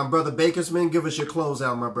 Brother Bakersman, give us your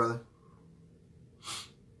closeout, my brother.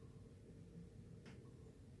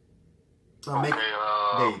 Okay,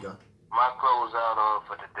 there you go. My closeout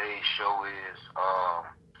for today's show is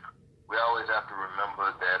we always have to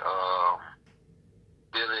remember that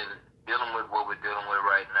dealing with what we're dealing with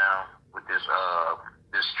right now, with this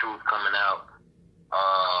truth coming out,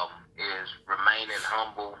 is remaining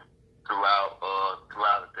humble throughout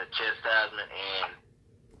the chastisement, and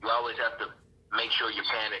you always have to make sure you're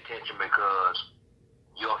paying attention, because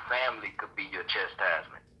your family could be your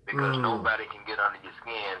chastisement, because nobody can get under your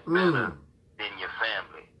skin better than your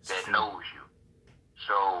family that knows you.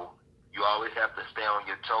 So you always have to stay on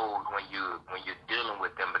your toes when you're dealing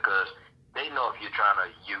with them, because they know if you're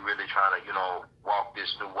really trying to, walk this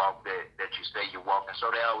new walk that you say you're walking. So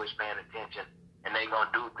they're always paying attention, and they're gonna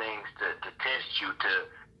do things to test you,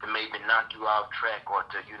 to maybe knock you off track, or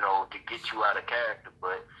to get you out of character.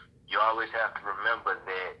 But you always have to remember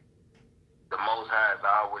that the Most High is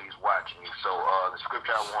always watching you. So the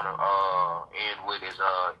scripture I want to end with is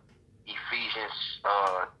Ephesians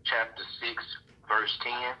chapter 6, verse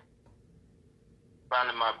 10.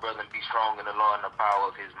 Finally, my brethren, be strong in the Lord and the power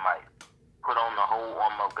of his might. Put on the whole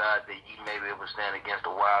armor of God, that ye may be able to stand against the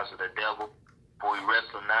wiles of the devil. For we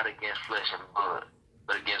wrestle not against flesh and blood,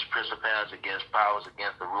 but against principalities, against powers,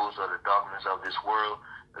 against the rulers of the darkness of this world,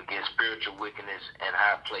 against spiritual wickedness in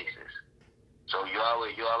high places. So you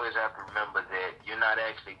always have to remember that you're not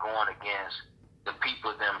actually going against the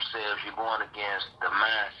people themselves. You're going against the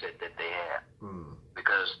mindset that they have,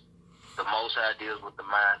 because the Most High deals with the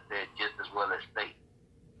mindset just as well as state.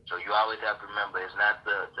 So you always have to remember, it's not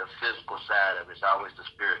the physical side of it, it's always the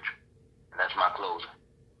spiritual. And that's my closing.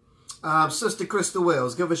 Sister Crystal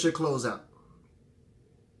Wells, give us your closeout.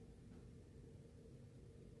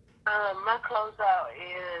 My closeout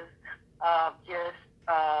is just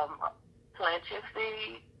plant your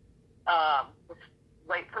seed, just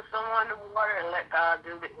wait for someone to water, and let God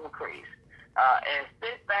do the increase. And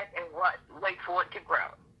sit back and wait for it to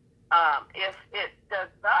grow. If it does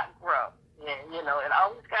not grow, and it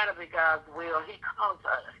always got to be God's will. He calls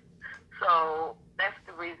us. So that's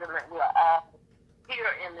the reason that we are all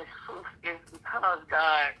here in this truth, is because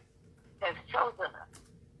God has chosen us.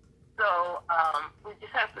 So we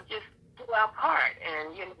just have to just do our part,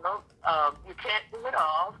 and you can't do it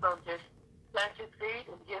all. So just plant your seed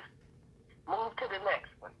and just move to the next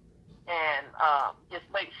one, and just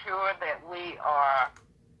make sure that we are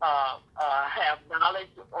have knowledge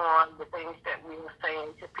on the things that we are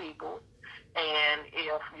saying to people. And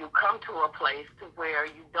if you come to a place to where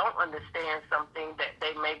you don't understand something that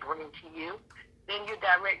they may bring to you, then you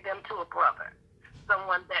direct them to a brother,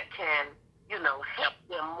 someone that can, help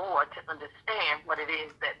them more to understand what it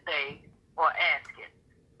is that they are asking.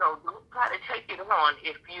 So don't try to take it on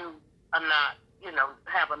if you are not,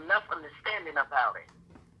 have enough understanding about it.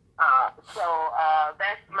 So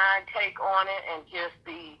that's my take on it, and just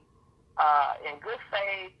be in good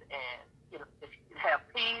faith, and just have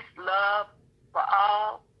peace, love for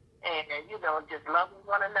all, and just loving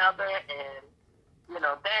one another. And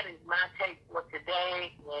that is my take for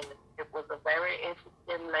today. And it was a very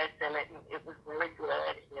interesting lesson, and it was very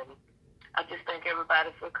good. And I just thank everybody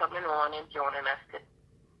for coming on and joining us today.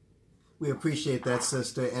 We appreciate that,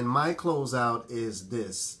 sister. And my closeout is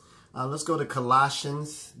this. Let's go to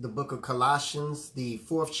Colossians, the book of Colossians, the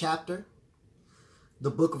 4th chapter.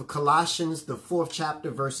 The book of Colossians, the 4th chapter,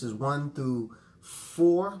 verses 1 through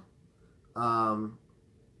 4.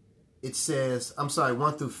 It says,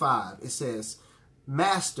 1 through 5. It says,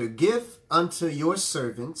 Master, give unto your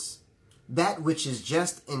servants that which is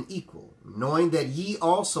just and equal, knowing that ye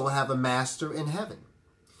also have a master in heaven.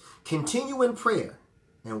 Continue in prayer,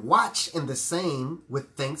 and watch in the same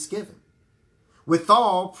with thanksgiving.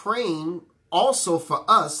 Withal, praying also for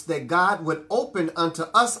us, that God would open unto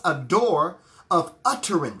us a door of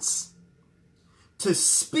utterance, to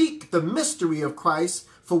speak the mystery of Christ,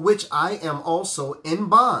 for which I am also in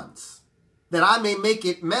bonds, that I may make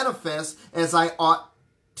it manifest as I ought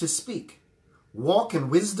to speak. Walk in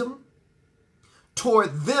wisdom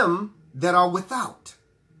toward them that are without.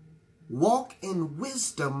 Walk in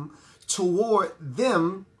wisdom toward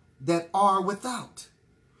them that are without,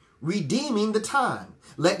 redeeming the time.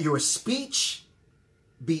 Let your speech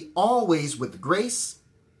be always with grace,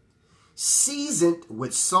 seasoned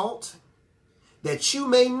with salt, that you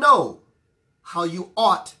may know how you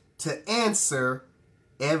ought to answer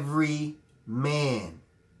every man.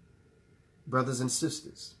 Brothers and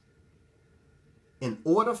sisters, in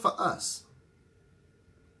order for us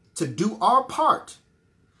to do our part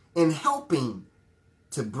in helping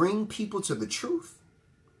to bring people to the truth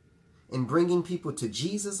and bringing people to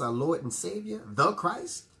Jesus, our Lord and Savior, the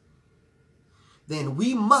Christ, then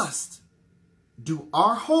we must do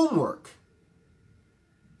our homework.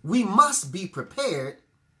 We must be prepared,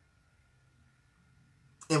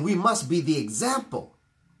 and we must be the example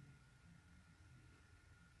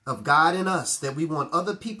of God in us that we want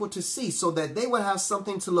other people to see, so that they will have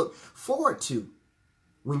something to look forward to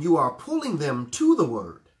when you are pulling them to the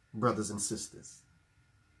word, brothers and sisters.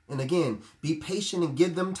 And again, be patient and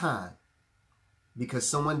give them time, because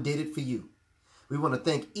someone did it for you. We want to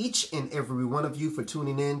thank each and every one of you for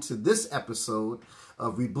tuning in to this episode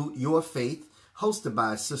of Reboot Your Faith, hosted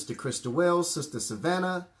by Sister Krista Wells, Sister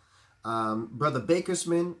Savannah, Brother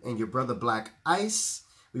Bakersman, and your brother BLAQ Ice.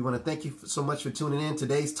 We want to thank you so much for tuning in.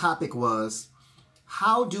 Today's topic was,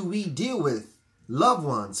 how do we deal with loved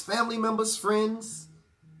ones, family members, friends,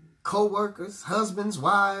 co-workers, husbands,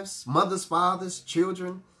 wives, mothers, fathers,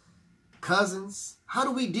 children, cousins? How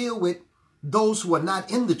do we deal with those who are not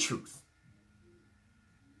in the truth?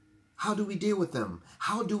 How do we deal with them?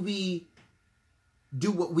 How do we do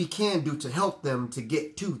what we can do to help them to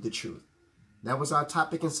get to the truth? That was our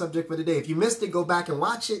topic and subject for today. If you missed it, go back and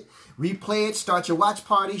watch it, replay it, start your watch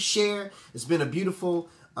party, share. It's been a beautiful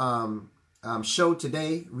show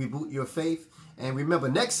today, Reboot Your Faith. And remember,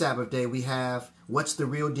 next Sabbath day, we have What's the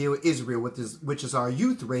Real Deal Israel, which is our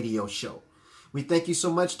youth radio show. We thank you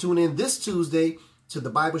so much. Tune in this Tuesday to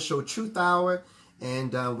the Bible show Truth Hour.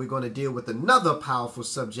 And we're going to deal with another powerful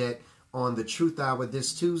subject on the Truth Hour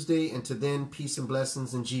this Tuesday. And to then, peace and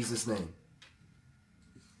blessings in Jesus' name.